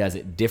Danny does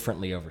it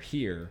differently over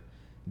here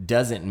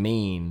doesn't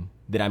mean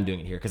that I'm doing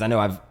it here. Because I know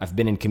I've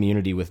been in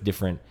community with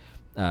different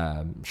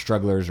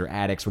strugglers or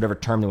addicts, whatever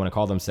term they want to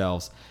call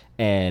themselves,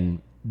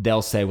 and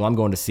they'll say, well, I'm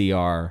going to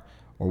CR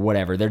or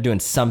whatever. They're doing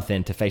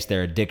something to face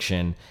their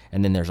addiction.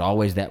 And then there's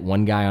always that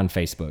one guy on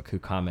Facebook who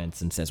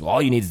comments and says, well,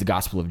 all you need is the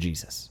gospel of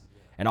Jesus.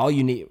 And all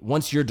you need,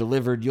 once you're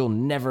delivered, you'll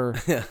never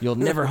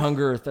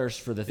hunger or thirst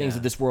for the things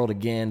of this world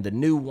again. The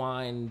new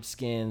wine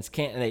skins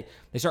can't, and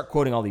they start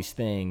quoting all these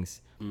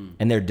things,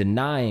 and they're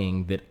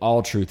denying that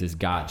all truth is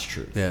God's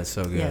truth. Yeah, it's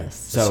so good. Yes.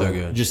 So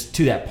good. Just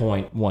to that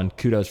point, one,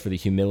 kudos for the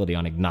humility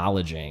on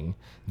acknowledging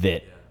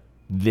that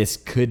this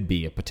could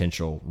be a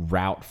potential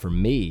route for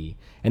me,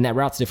 and that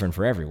route's different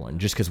for everyone.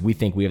 Just because we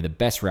think we have the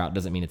best route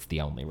doesn't mean it's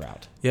the only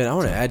route. Yeah, and I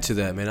want to add to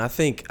that, man. I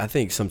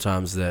think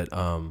sometimes that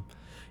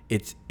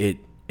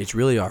it's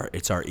really our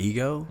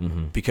ego,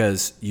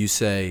 because you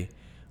say,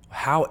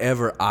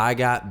 however I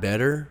got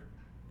better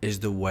is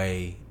the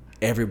way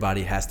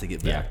everybody has to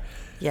get better. Yeah.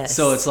 Yes.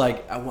 So it's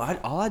like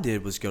all I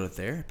did was go to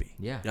therapy.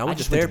 Yeah. I went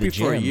to just went to therapy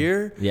the for a gym.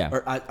 year. Yeah.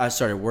 Or I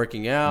started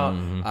working out.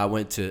 I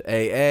went to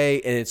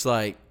AA, and it's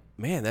like,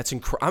 man, that's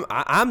incredible.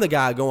 I'm the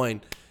guy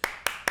going,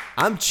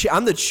 I'm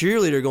the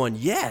cheerleader going,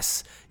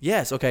 yes.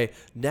 Okay,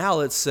 now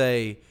let's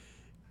say,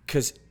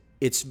 because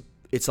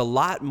it's a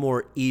lot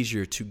more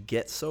easier to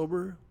get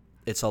sober.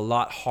 It's a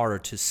lot harder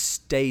to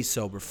stay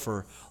sober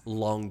for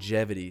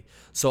longevity.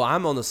 So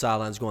I'm on the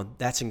sidelines going,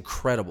 that's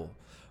incredible.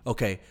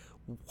 Okay,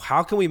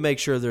 how can we make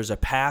sure there's a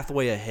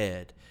pathway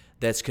ahead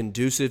that's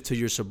conducive to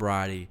your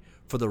sobriety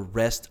for the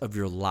rest of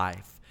your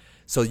life?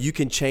 So you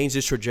can change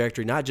this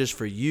trajectory, not just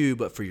for you,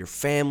 but for your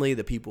family,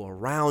 the people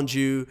around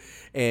you.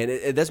 And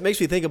that makes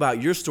me think about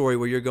your story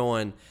where you're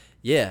going,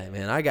 yeah,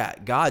 man,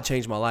 God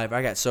changed my life.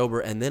 I got sober,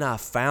 and then I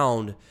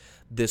found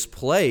this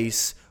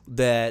place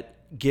that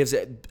gives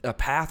it a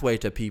pathway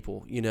to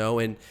people,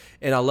 and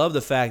I love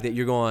the fact that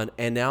you're going,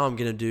 and now I'm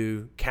going to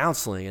do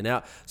counseling. And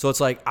now, so it's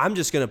like, I'm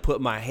just going to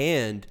put my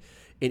hand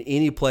in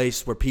any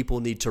place where people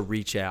need to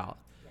reach out.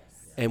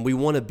 And we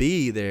want to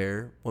be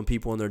there when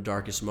people in their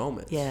darkest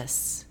moments.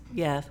 Yes.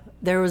 Yeah.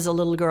 There was a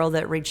little girl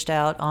that reached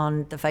out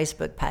on the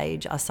Facebook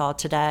page I saw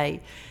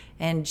today,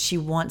 and she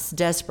wants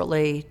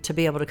desperately to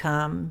be able to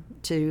come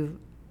to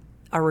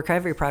our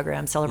recovery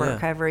program, Celebrate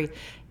Recovery,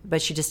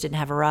 but she just didn't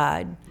have a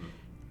ride.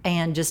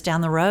 And just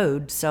down the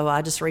road, so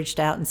I just reached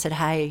out and said,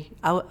 hey,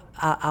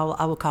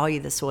 I will call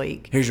you this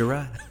week. Here's your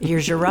ride.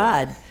 Here's your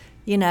ride.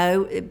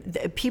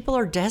 People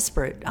are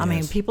desperate. I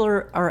mean, people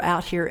are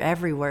out here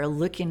everywhere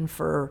looking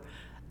for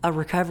a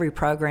recovery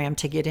program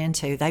to get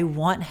into. They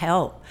want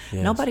help.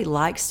 Yes. Nobody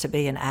likes to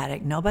be an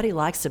addict. Nobody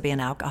likes to be an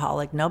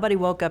alcoholic. Nobody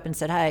woke up and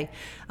said, "Hey,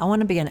 I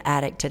want to be an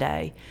addict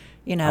today."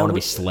 You know, I want to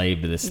be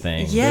slave to this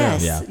thing.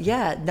 Yes,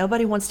 yeah.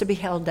 Nobody wants to be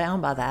held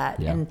down by that.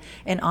 Yeah.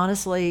 And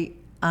honestly,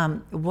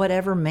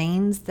 whatever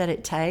means that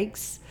it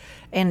takes,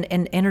 and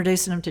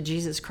introducing them to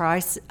Jesus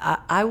Christ,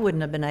 I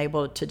wouldn't have been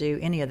able to do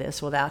any of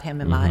this without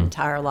him in my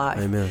entire life.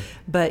 Amen.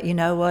 But you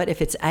know what?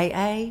 If it's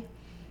AA,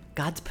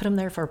 God's put them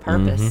there for a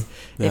purpose.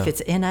 Yeah. If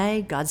it's NA,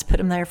 God's put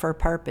them there for a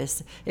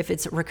purpose. If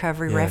it's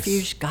Recovery Yes.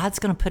 Refuge, God's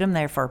going to put them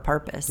there for a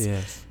purpose.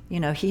 Yes. You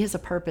know, he has a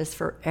purpose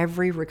for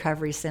every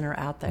recovery center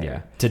out there.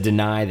 Yeah. To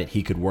deny that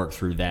he could work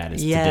through that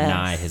is Yes. to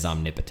deny his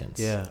omnipotence.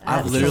 Yeah,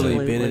 I've literally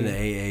Absolutely. been in an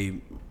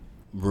AA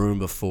room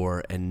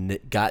before and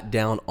got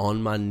down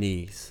on my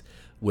knees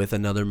with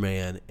another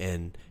man,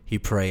 and he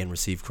prayed and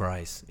received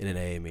Christ in an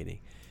AA meeting.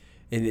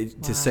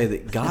 And to say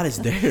that God is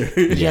there.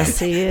 Yes,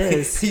 he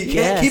is. You can't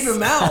Yes. keep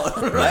him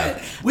out,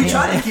 right? We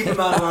try to keep him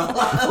out of our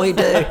lives. We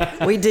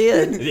do. We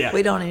did. Yeah.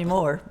 We don't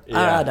anymore.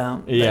 Yeah. I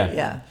don't. But Yeah.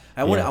 yeah.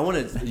 I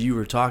wanted. You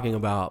were talking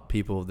about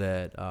people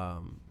that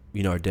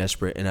are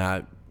desperate, and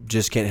I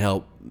just can't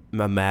help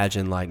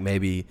imagine, like,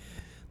 maybe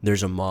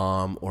there's a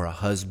mom or a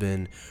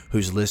husband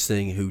who's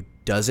listening who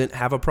doesn't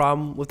have a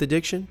problem with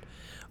addiction,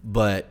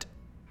 but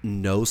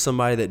knows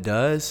somebody that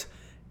does,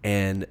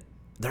 and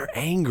they're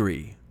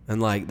angry and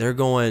like they're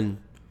going,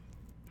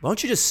 "Why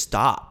don't you just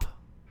stop?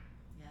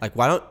 Like,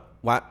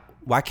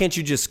 why can't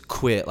you just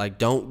quit? Like,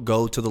 don't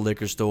go to the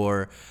liquor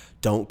store."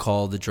 Don't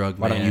call the drug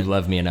man. Why don't you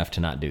love me enough to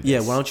not do this? Yeah,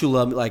 why don't you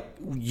love me? Like,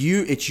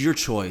 it's your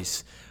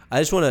choice.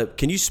 I just want to,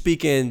 can you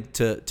speak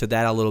to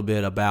that a little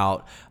bit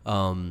about,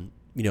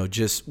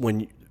 just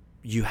when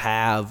you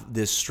have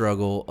this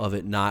struggle of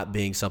it not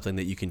being something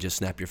that you can just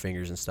snap your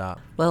fingers and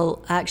stop?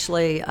 Well,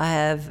 actually, I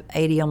have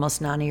 80,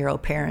 almost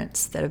 90-year-old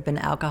parents that have been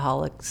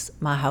alcoholics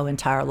my whole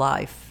entire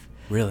life.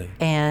 Really?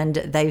 And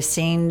they've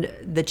seen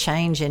the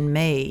change in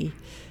me,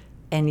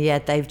 and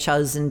yet they've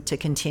chosen to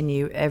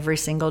continue every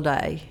single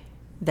day.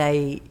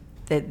 They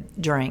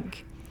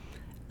drink.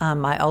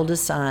 My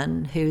oldest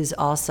son, who's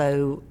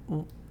also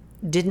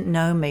didn't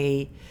know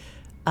me,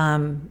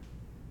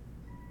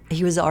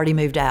 he was already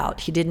moved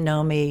out. He didn't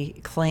know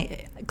me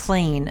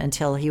clean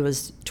until he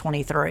was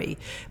 23,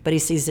 but he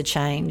sees the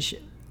change.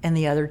 And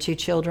the other two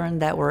children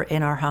that were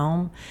in our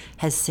home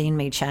has seen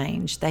me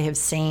change. They have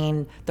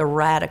seen the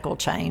radical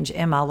change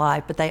in my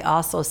life, but they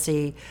also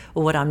see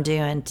what I'm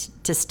doing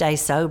to stay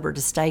sober,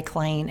 to stay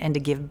clean, and to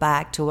give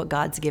back to what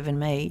God's given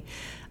me.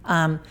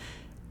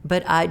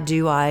 But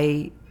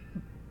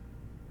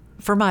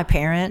for my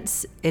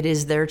parents, it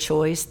is their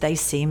choice. They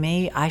see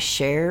me. I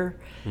share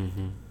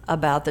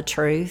about the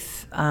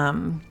truth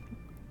of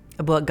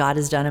what God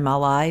has done in my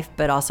life,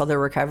 but also the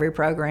recovery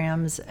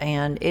programs.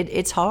 And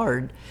it's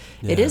hard.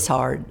 Yeah. It is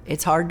hard.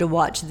 It's hard to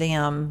watch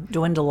them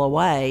dwindle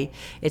away.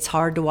 It's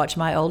hard to watch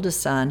my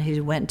oldest son,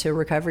 who went to a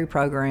recovery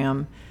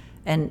program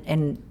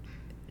and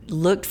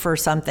looked for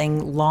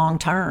something long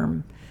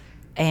term.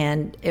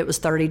 And it was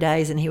 30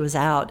 days and he was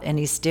out, and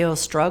he still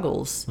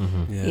struggles,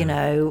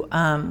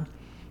 Yeah.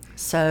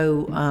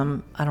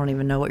 I don't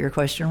even know what your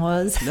question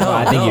was. No,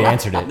 I think you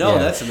answered it. No, yeah.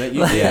 that's amazing.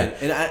 You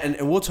did.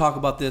 And we'll talk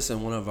about this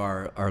in one of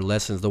our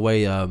lessons. The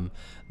way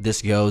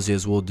this goes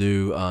is we'll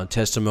do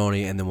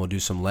testimony and then we'll do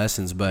some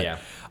lessons. But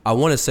I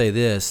want to say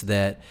this,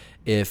 that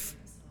if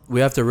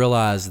we have to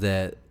realize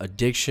that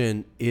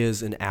addiction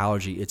is an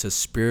allergy, it's a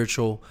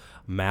spiritual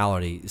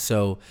malady.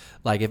 So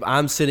like if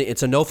I'm sitting,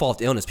 it's a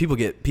no-fault illness. People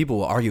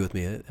will argue with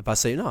me if I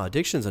say, no,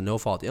 addiction's a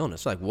no-fault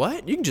illness. Like,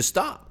 what? You can just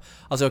stop.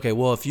 I'll say, okay,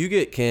 well, if you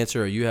get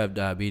cancer or you have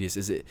diabetes,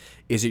 is it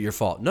your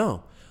fault?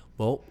 No.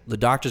 Well, the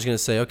doctor's going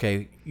to say,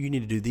 okay, you need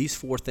to do these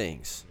 4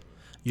 things.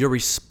 You're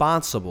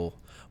responsible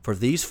for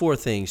these 4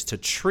 things to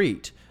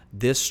treat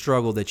this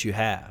struggle that you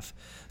have.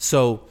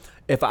 So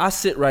if I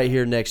sit right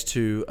here next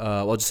to,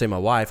 I'll just say my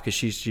wife, because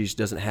she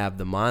doesn't have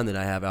the mind that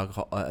I have,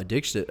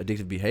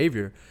 addictive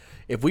behavior.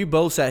 If we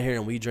both sat here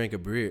and we drank a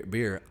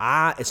beer,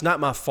 it's not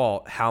my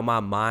fault how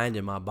my mind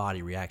and my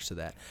body reacts to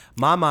that.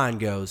 My mind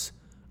goes,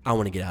 I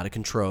want to get out of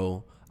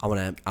control. I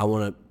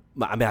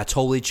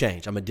totally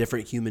changed. I'm a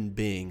different human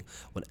being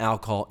when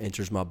alcohol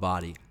enters my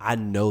body. I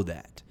know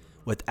that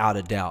without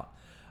a doubt.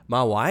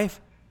 My wife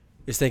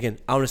is thinking,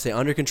 I want to stay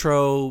under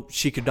control.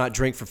 She could not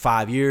drink for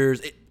 5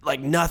 years.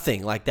 Like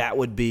nothing. Like that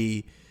would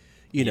be,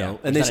 and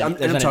there's not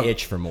an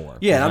itch for more.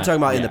 Yeah, I'm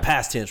talking about in the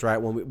past tense, right?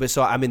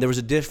 There was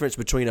a difference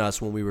between us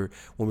when we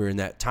were in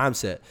that time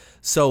set.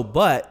 So,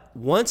 but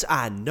once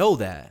I know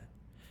that,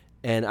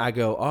 and I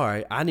go, all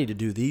right, I need to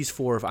do these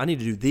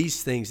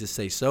things to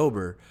stay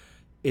sober,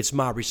 it's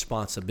my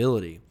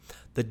responsibility.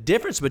 The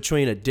difference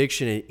between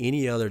addiction and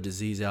any other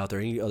disease out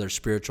there, any other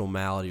spiritual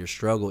malady or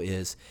struggle,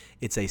 is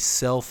it's a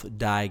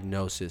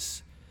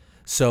self-diagnosis.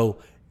 So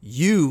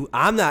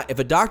if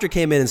a doctor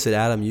came in and said,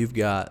 Adam, you've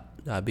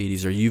got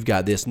diabetes or you've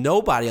got this,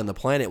 nobody on the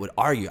planet would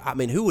argue. I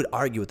mean, who would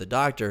argue with the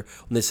doctor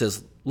when they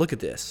says, look at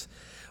this?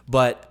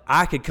 But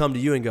I could come to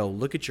you and go,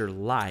 look at your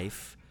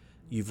life.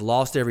 You've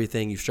lost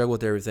everything. You've struggled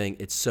with everything.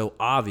 It's so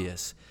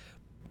obvious.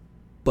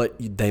 but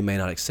they may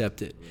not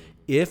accept it.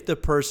 If the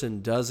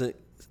person doesn't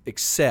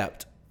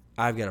accept,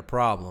 I've got a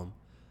problem,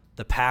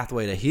 the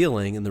pathway to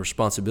healing and the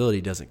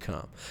responsibility doesn't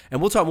come. And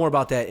we'll talk more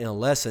about that in a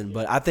lesson,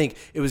 but I think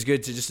it was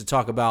good to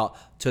talk about,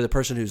 to the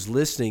person who's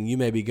listening, you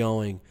may be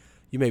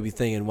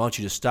thinking, why don't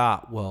you just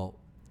stop? Well,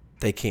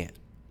 they can't,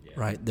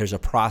 right? There's a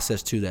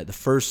process to that. The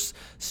first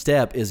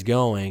step is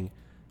going,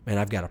 man,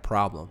 I've got a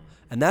problem.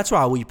 And that's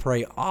why we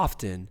pray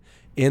often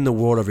in the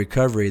world of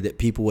recovery that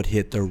people would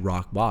hit their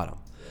rock bottom.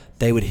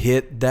 They would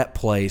hit that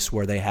place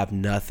where they have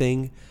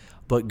nothing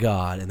but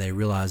God, and they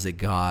realize that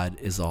God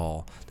is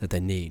all that they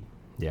need.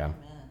 Yeah. Amen.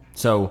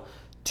 So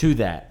to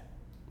that,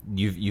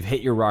 you've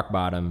hit your rock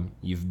bottom.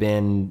 You've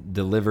been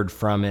delivered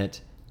from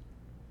it.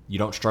 You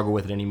don't struggle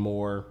with it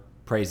anymore.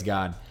 Praise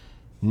God.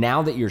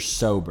 Now that you're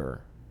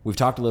sober, we've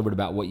talked a little bit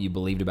about what you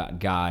believed about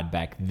God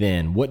back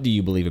then. What do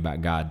you believe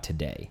about God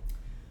today?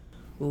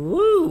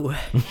 Woo!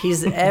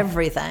 He's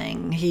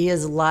everything. He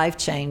is a life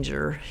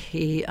changer.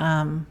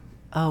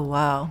 Oh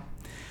wow.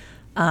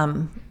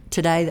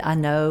 Today I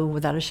know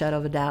without a shadow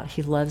of a doubt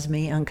He loves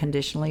me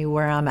unconditionally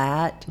where I'm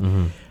at.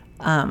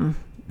 Mm-hmm.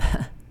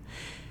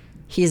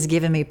 He has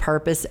given me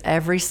purpose.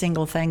 Every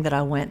single thing that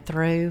I went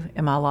through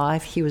in my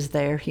life, He was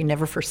there. He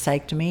never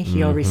forsaked me.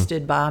 He always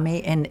stood by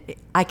me. And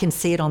I can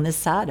see it on this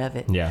side of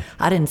it. Yeah.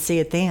 I didn't see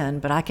it then,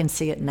 but I can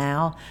see it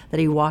now that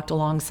He walked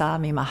alongside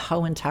me my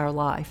whole entire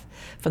life,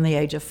 from the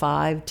age of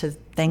 5 to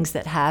things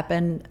that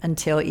happened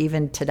until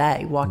even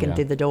today, walking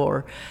through the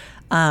door.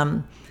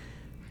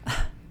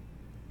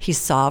 He's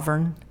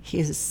sovereign. He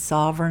is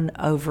sovereign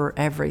over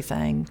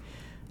everything.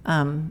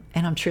 And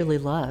I'm truly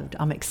loved.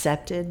 I'm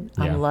accepted.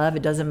 I'm loved.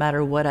 It doesn't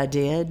matter what I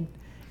did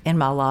in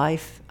my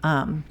life.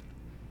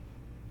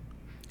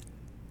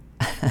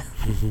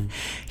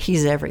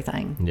 He's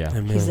everything. Yeah.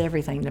 Amen. He's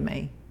everything to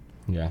me.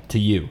 Yeah. To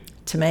you.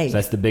 To me. So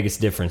that's the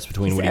biggest difference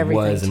between He's what He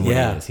everything was and to what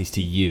me. He is. He's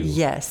to you.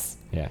 Yes.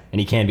 Yeah. And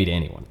He can be to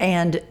anyone.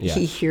 And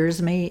He hears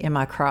me in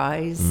my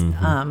cries.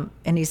 And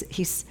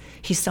he's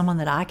someone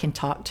that I can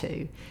talk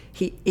to.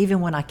 He,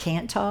 even when I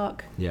can't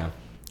talk,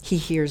 He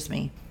hears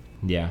me.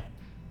 Yeah.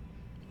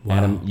 Wow.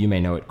 Adam, you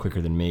may know it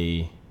quicker than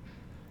me.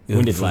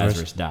 When did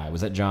Lazarus die? Was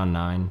that John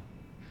 9?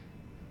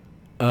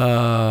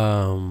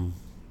 I'm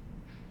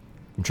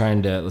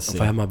trying to, let's see.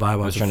 If I have my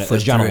Bible, it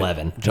was John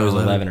 11. It was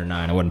 11 or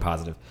 9. I wasn't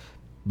positive.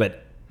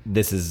 But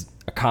this is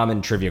a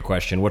common trivia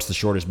question. What's the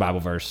shortest Bible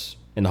verse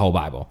in the whole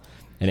Bible?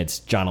 And it's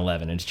John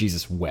 11, and it's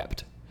Jesus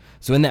wept.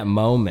 So in that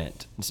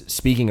moment,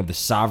 speaking of the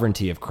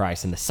sovereignty of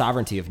Christ and the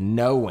sovereignty of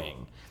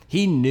knowing,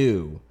 He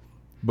knew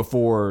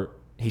before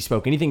He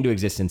spoke anything to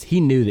existence,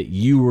 He knew that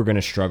you were going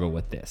to struggle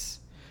with this.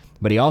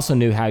 But He also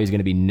knew how He was going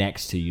to be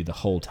next to you the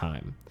whole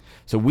time.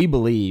 So we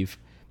believe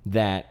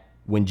that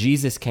when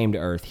Jesus came to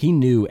earth, He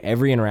knew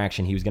every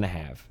interaction He was going to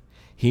have.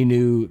 He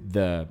knew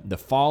the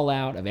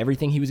fallout of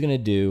everything He was going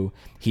to do.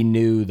 He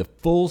knew the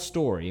full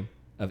story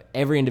of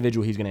every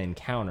individual He's going to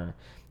encounter.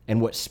 And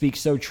what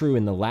speaks so true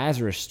in the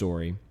Lazarus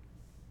story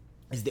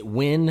is that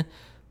when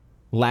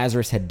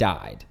Lazarus had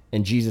died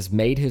and Jesus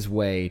made His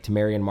way to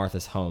Mary and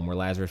Martha's home where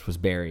Lazarus was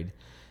buried,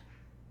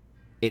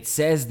 it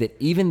says that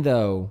even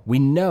though we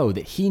know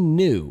that He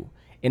knew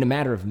in a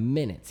matter of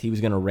minutes He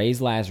was going to raise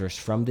Lazarus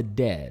from the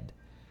dead,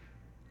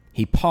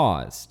 He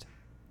paused.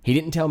 He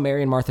didn't tell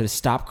Mary and Martha to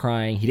stop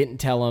crying. He didn't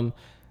tell them,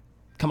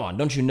 come on,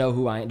 don't you know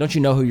who I am? Don't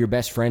you know who your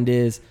best friend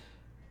is?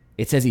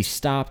 It says He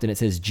stopped, and it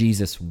says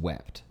Jesus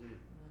wept.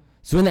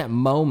 So in that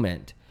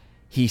moment,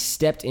 He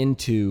stepped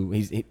into,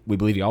 we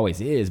believe He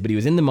always is, but He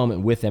was in the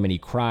moment with them, and He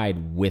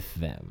cried with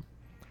them.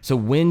 So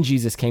when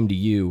Jesus came to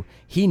you,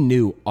 He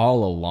knew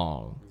all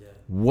along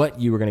what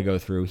you were going to go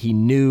through. He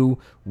knew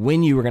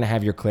when you were going to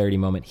have your clarity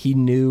moment. He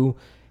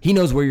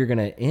knows where you're going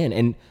to end.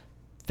 And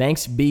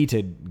thanks be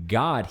to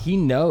God, He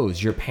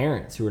knows your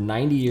parents who are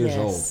 90 years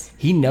old.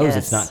 He knows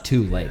it's not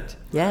too late.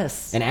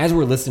 Yes. And as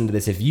we're listening to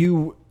this, if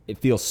you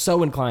feel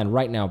so inclined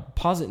right now,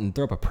 pause it and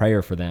throw up a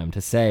prayer for them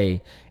to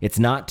say, it's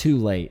not too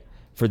late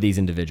for these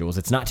individuals.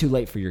 It's not too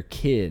late for your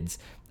kids.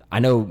 I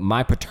know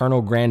my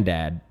paternal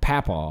granddad,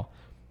 Papaw,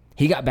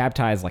 he got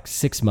baptized like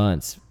 6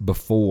 months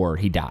before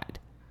he died.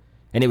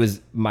 And it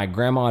was, my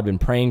grandma had been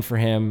praying for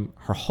him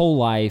her whole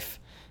life.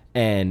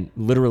 And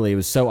literally it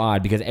was so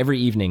odd because every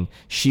evening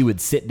she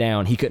would sit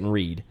down, he couldn't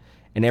read.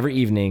 And every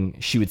evening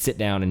she would sit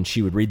down and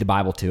she would read the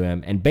Bible to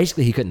him. And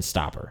basically he couldn't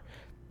stop her.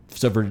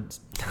 So for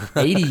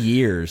 80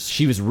 years,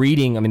 she was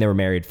reading. I mean, they were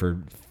married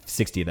for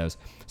 60 of those.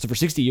 So for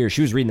 60 years,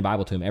 she was reading the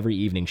Bible to him every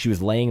evening. She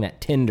was laying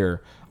that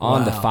tinder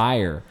on the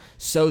fire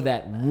so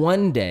that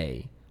one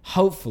day,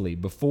 hopefully,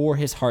 before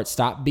his heart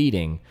stopped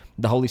beating,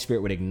 the Holy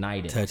Spirit would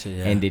ignite it. Touch it,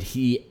 yeah. And did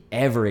He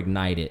ever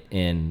ignite it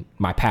in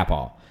my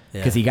Papaw?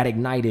 Because he got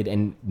ignited,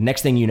 and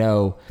next thing you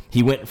know,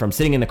 he went from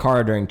sitting in the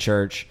car during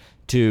church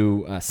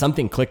to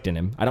something clicked in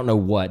him. I don't know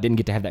what. Didn't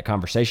get to have that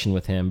conversation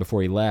with him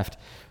before he left.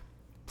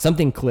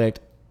 Something clicked.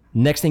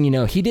 Next thing you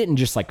know, he didn't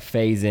just like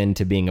phase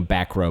into being a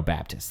back row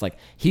Baptist. Like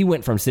he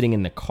went from sitting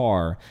in the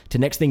car to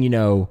next thing you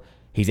know,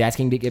 he's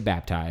asking to get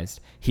baptized.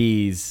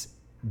 He's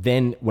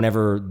then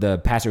whenever the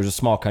pastor was a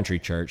small country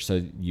church,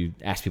 so you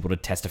ask people to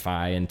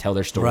testify and tell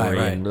their story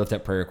Right. and lift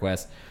up prayer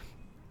requests.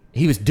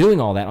 He was doing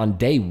all that on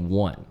day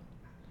one.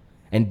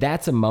 And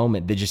that's a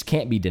moment that just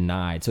can't be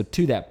denied. So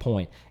to that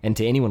point, and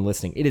to anyone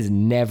listening, it is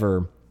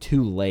never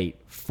too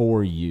late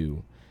for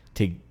you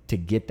to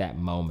get that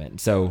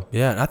moment. So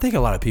Yeah, and I think a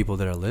lot of people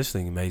that are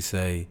listening may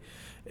say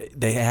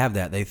they have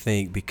that. They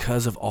think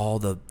because of all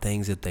the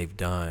things that they've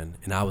done,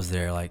 and I was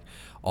there, like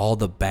all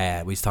the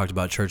bad. We talked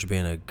about church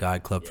being a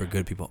God club for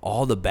good people.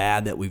 All the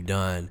bad that we've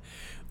done,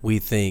 we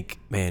think,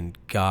 man,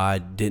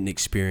 God didn't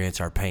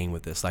experience our pain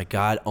with us. Like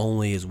God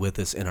only is with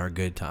us in our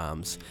good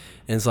times.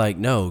 And it's like,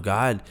 no,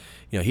 God,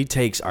 he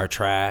takes our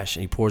trash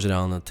and he pours it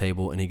out on the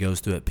table and he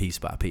goes through it piece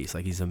by piece.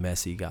 Like he's a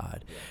messy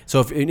God.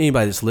 So if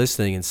anybody that's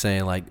listening and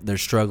saying like they're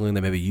struggling,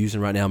 they may be using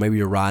right now, maybe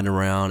you're riding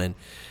around and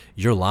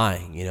you're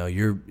lying,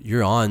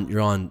 you're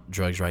on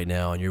drugs right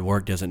now and your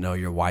work doesn't know,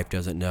 your wife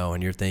doesn't know,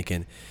 and you're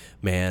thinking,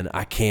 man,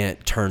 I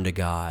can't turn to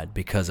God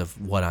because of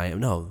what I am.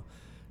 No,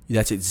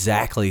 that's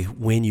exactly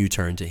when you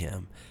turn to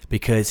him,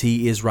 because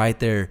he is right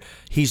there.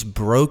 He's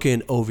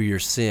broken over your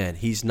sin.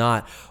 He's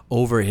not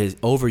over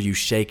you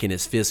shaking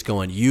his fist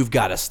going, you've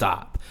got to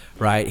stop,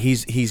 right?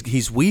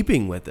 He's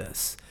weeping with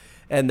us.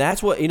 And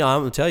that's what, I'm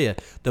going to tell you,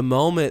 the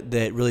moment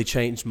that really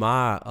changed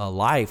my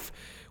life,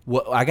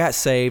 I got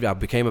saved, I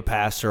became a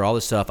pastor, all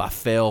this stuff. I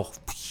fell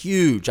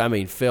huge.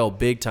 Fell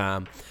big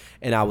time.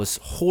 And I was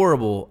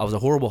horrible. I was a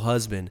horrible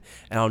husband.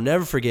 And I'll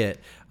never forget,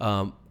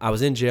 I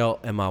was in jail,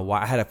 and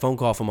I had a phone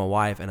call from my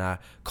wife, and I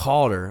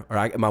called her,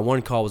 my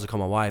one call was to call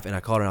my wife, and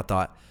I called her, and I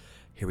thought,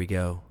 here we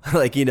go.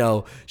 Like,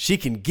 she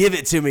can give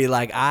it to me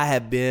like I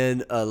have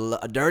been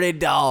a dirty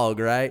dog,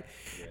 right?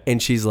 Yeah.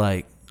 And she's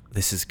like,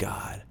 this is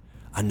God.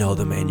 I know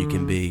the man you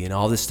can be, and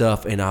all this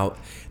stuff. And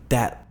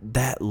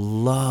that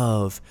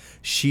love,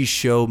 she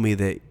showed me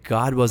that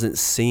God wasn't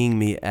seeing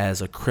me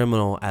as a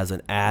criminal, as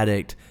an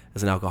addict,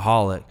 as an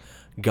alcoholic.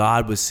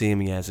 God was seeing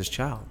me as his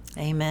child.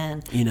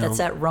 Amen. That's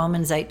that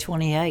Romans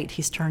 8:28.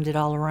 He's turned it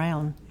all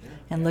around.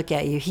 And look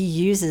at you. He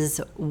uses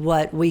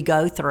what we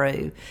go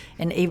through.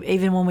 And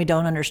even when we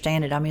don't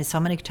understand it, so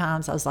many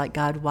times I was like,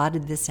 God, why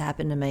did this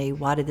happen to me?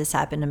 Why did this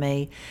happen to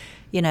me?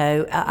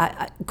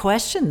 I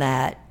question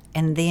that.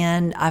 And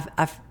then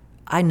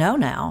I know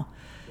now.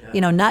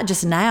 Not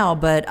just now,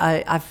 but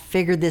I've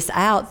figured this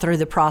out through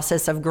the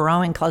process of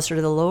growing closer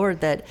to the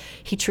Lord, that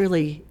he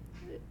truly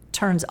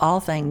turns all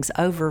things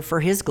over for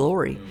his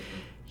glory,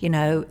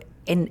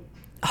 and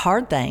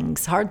hard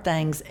things.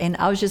 And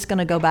I was just going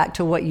to go back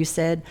to what you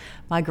said.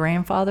 My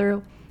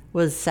grandfather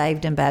was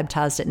saved and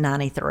baptized at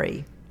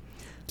 93.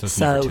 So it's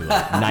never too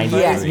late. 93.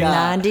 Yes,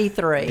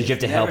 93. Did you have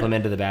to help him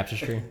into the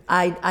baptistry?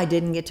 I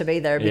didn't get to be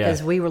there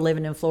because we were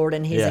living in Florida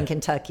and he's in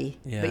Kentucky.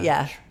 Yeah. But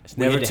yeah. It's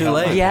never too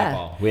late.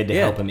 Yeah. We had to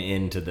help him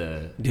into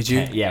the... Did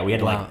you? Yeah, we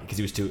had to because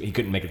he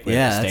couldn't make it the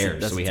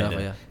stairs, so we had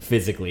to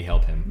physically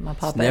help him. My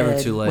papa never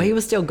too late. Well, he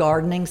was still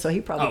gardening, so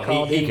he probably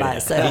called in by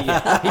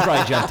himself. He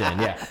probably jumped in,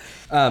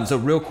 yeah. So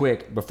real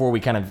quick, before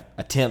we kind of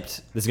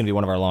attempt, this is going to be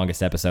one of our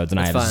longest episodes, and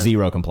I have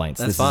zero complaints.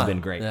 This has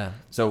been great. Yeah.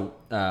 So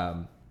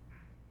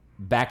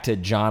back to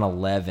John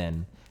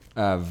 11,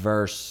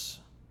 verse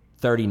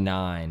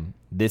 39.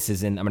 This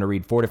is in, I'm going to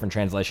read 4 different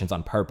translations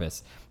on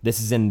purpose.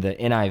 This is in the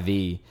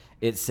NIV.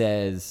 It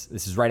says,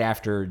 this is right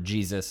after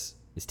Jesus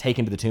is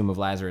taken to the tomb of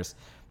Lazarus,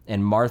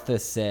 and Martha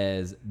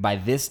says, by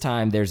this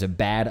time there's a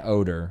bad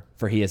odor,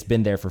 for he has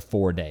been there for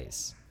 4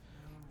 days.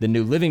 The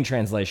New Living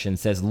Translation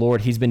says,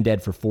 Lord, he's been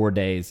dead for 4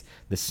 days.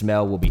 The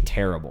smell will be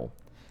terrible.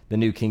 The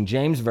New King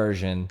James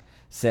Version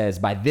says,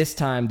 by this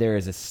time there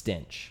is a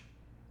stench.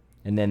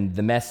 And then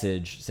the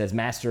Message says,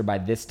 Master, by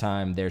this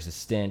time there's a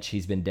stench.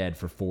 He's been dead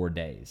for 4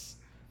 days.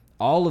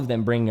 All of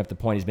them bringing up the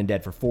point he's been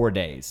dead for 4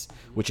 days,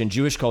 which in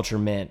Jewish culture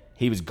meant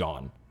he was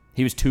gone.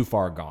 He was too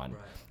far gone.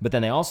 Right. But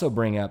then they also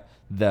bring up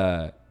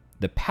the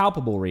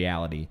palpable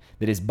reality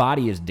that his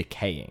body is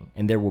decaying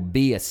and there will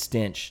be a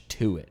stench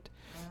to it.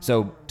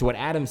 So to what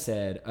Adam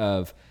said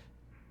of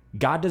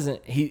God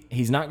doesn't,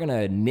 he's not going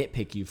to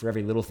nitpick you for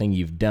every little thing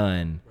you've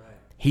done. Right.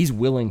 He's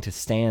willing to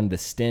stand the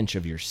stench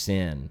of your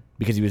sin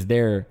because he was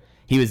there.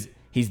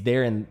 He's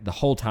there in the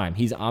whole time.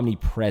 He's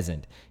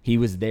omnipresent. He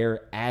was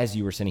there as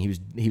you were sinning.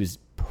 He was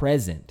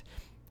present.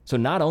 So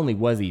not only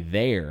was he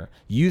there,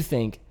 you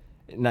think,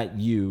 not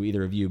you,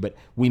 either of you, but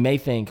we may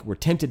think, we're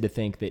tempted to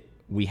think that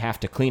we have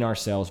to clean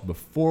ourselves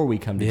before we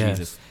come to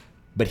Jesus.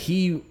 But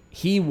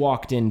he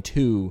walked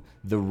into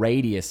the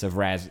radius of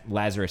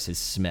Lazarus'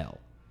 smell.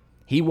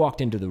 He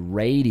walked into the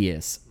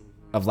radius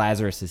of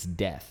Lazarus'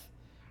 death.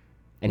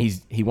 And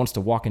he wants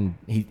to walk in.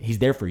 He's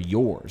there for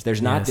yours.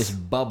 There's not this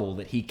bubble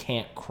that he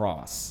can't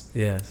cross.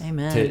 Yes.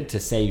 Amen. To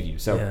save you.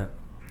 So,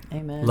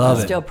 Amen. Love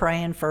I'm it. still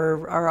praying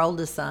for our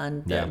oldest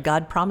son. Yeah.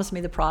 God promised me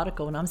the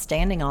prodigal, and I'm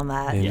standing on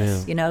that.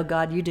 Amen.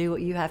 God, you do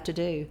what you have to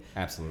do.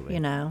 Absolutely.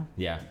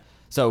 Yeah.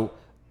 So,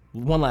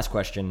 one last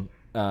question.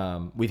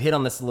 We've hit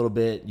on this a little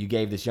bit. You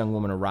gave this young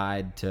woman a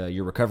ride to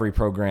your recovery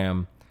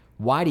program.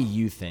 Why do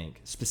you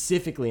think,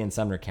 specifically in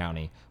Sumner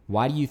County,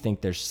 why do you think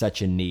there's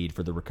such a need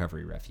for the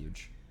Recovery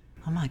Refuge?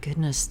 oh my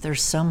goodness,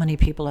 there's so many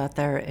people out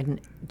there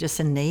and just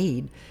in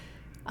need.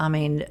 I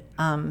mean,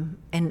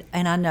 and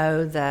I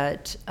know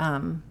that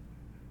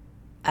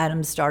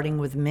Adam's starting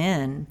with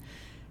men,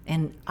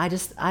 and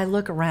I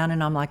look around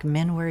and I'm like,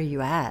 men, where are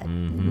you at?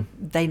 Mm-hmm.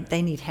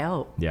 They need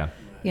help. Yeah.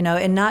 You know,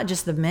 and not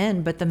just the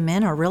men, but the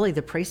men are really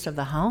the priest of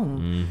the home.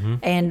 Mm-hmm.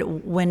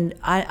 And when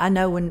I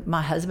know when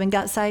my husband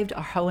got saved,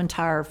 our whole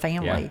entire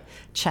family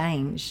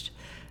changed.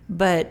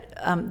 But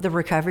the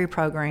recovery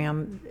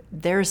program,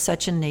 there's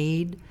such a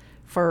need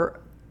for,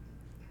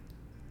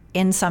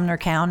 in Sumner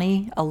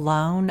County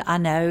alone, I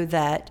know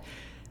that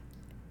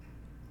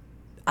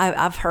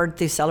I've heard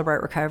through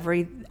Celebrate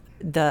Recovery,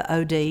 the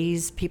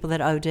ODs, people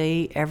that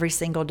OD every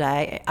single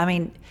day. I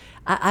mean,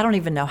 I don't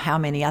even know how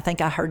many. I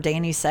think I heard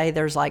Danny say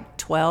there's like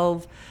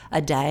 12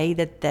 a day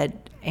that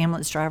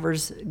ambulance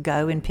drivers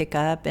go and pick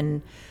up.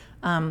 And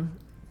men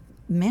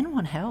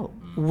want help.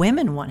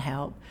 Women want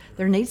help.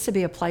 There needs to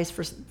be a place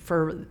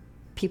for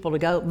people to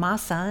go. My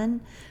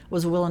son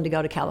was willing to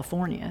go to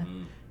California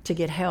to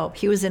get help.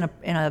 He was in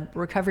a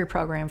recovery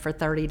program for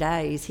 30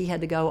 days. He had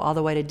to go all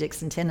the way to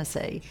Dixon,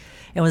 Tennessee,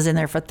 and was in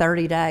there for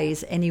 30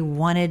 days, and he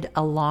wanted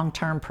a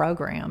long-term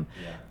program.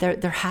 Yeah.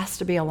 There has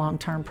to be a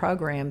long-term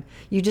program.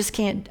 You just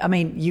can't, I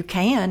mean, you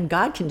can,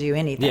 God can do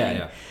anything.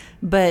 Yeah.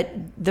 But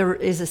there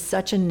is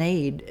such a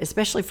need,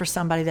 especially for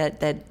somebody that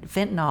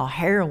fentanyl,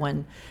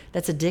 heroin,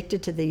 that's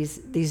addicted to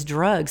these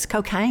drugs,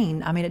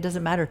 cocaine. I mean, it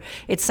doesn't matter.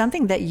 It's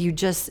something that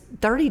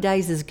 30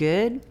 days is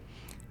good,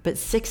 but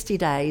 60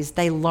 days,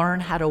 they learn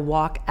how to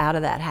walk out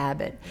of that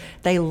habit.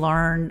 They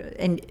learn,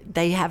 and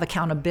they have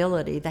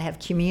accountability, they have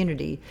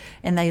community,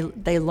 and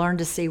they learn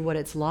to see what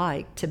it's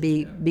like to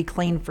be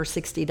clean for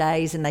 60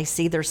 days, and they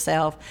see their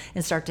self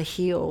and start to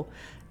heal.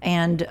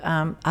 And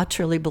I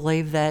truly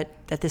believe that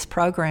this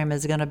program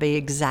is going to be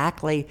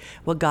exactly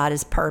what God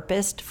has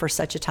purposed for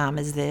such a time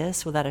as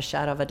this, without a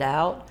shadow of a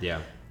doubt.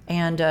 Yeah.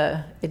 And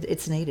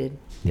it's needed.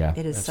 Yeah.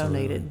 It is Absolutely.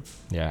 so needed.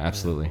 Yeah,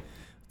 absolutely.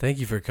 Thank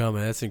you for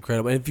coming. That's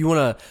incredible. And if you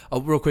want to,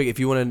 real quick, if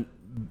you want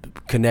to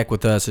connect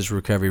with us, it's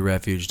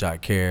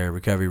recoveryrefuge.care,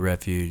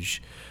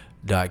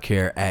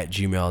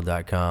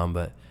 recoveryrefuge.care@gmail.com.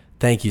 But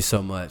thank you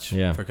so much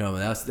for coming.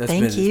 That's Thank been,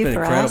 you it's been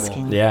for incredible.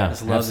 asking. Yeah, I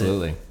just loved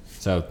absolutely. it.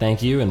 So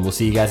thank you, and we'll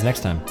see you guys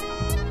next time.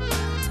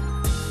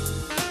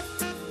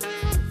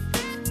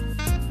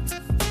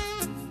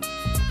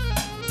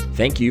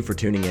 Thank you for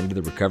tuning in to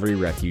the Recovery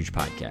Refuge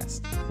podcast.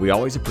 We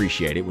always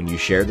appreciate it when you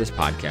share this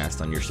podcast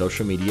on your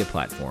social media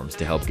platforms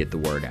to help get the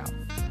word out.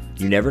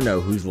 You never know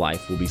whose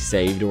life will be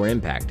saved or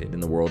impacted in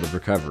the world of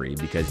recovery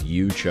because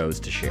you chose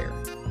to share.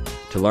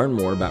 To learn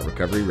more about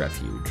Recovery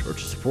Refuge or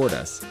to support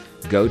us,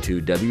 go to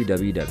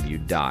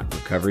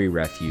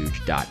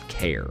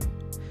www.recoveryrefuge.care.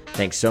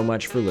 Thanks so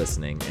much for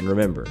listening, and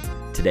remember,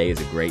 today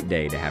is a great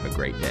day to have a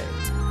great day.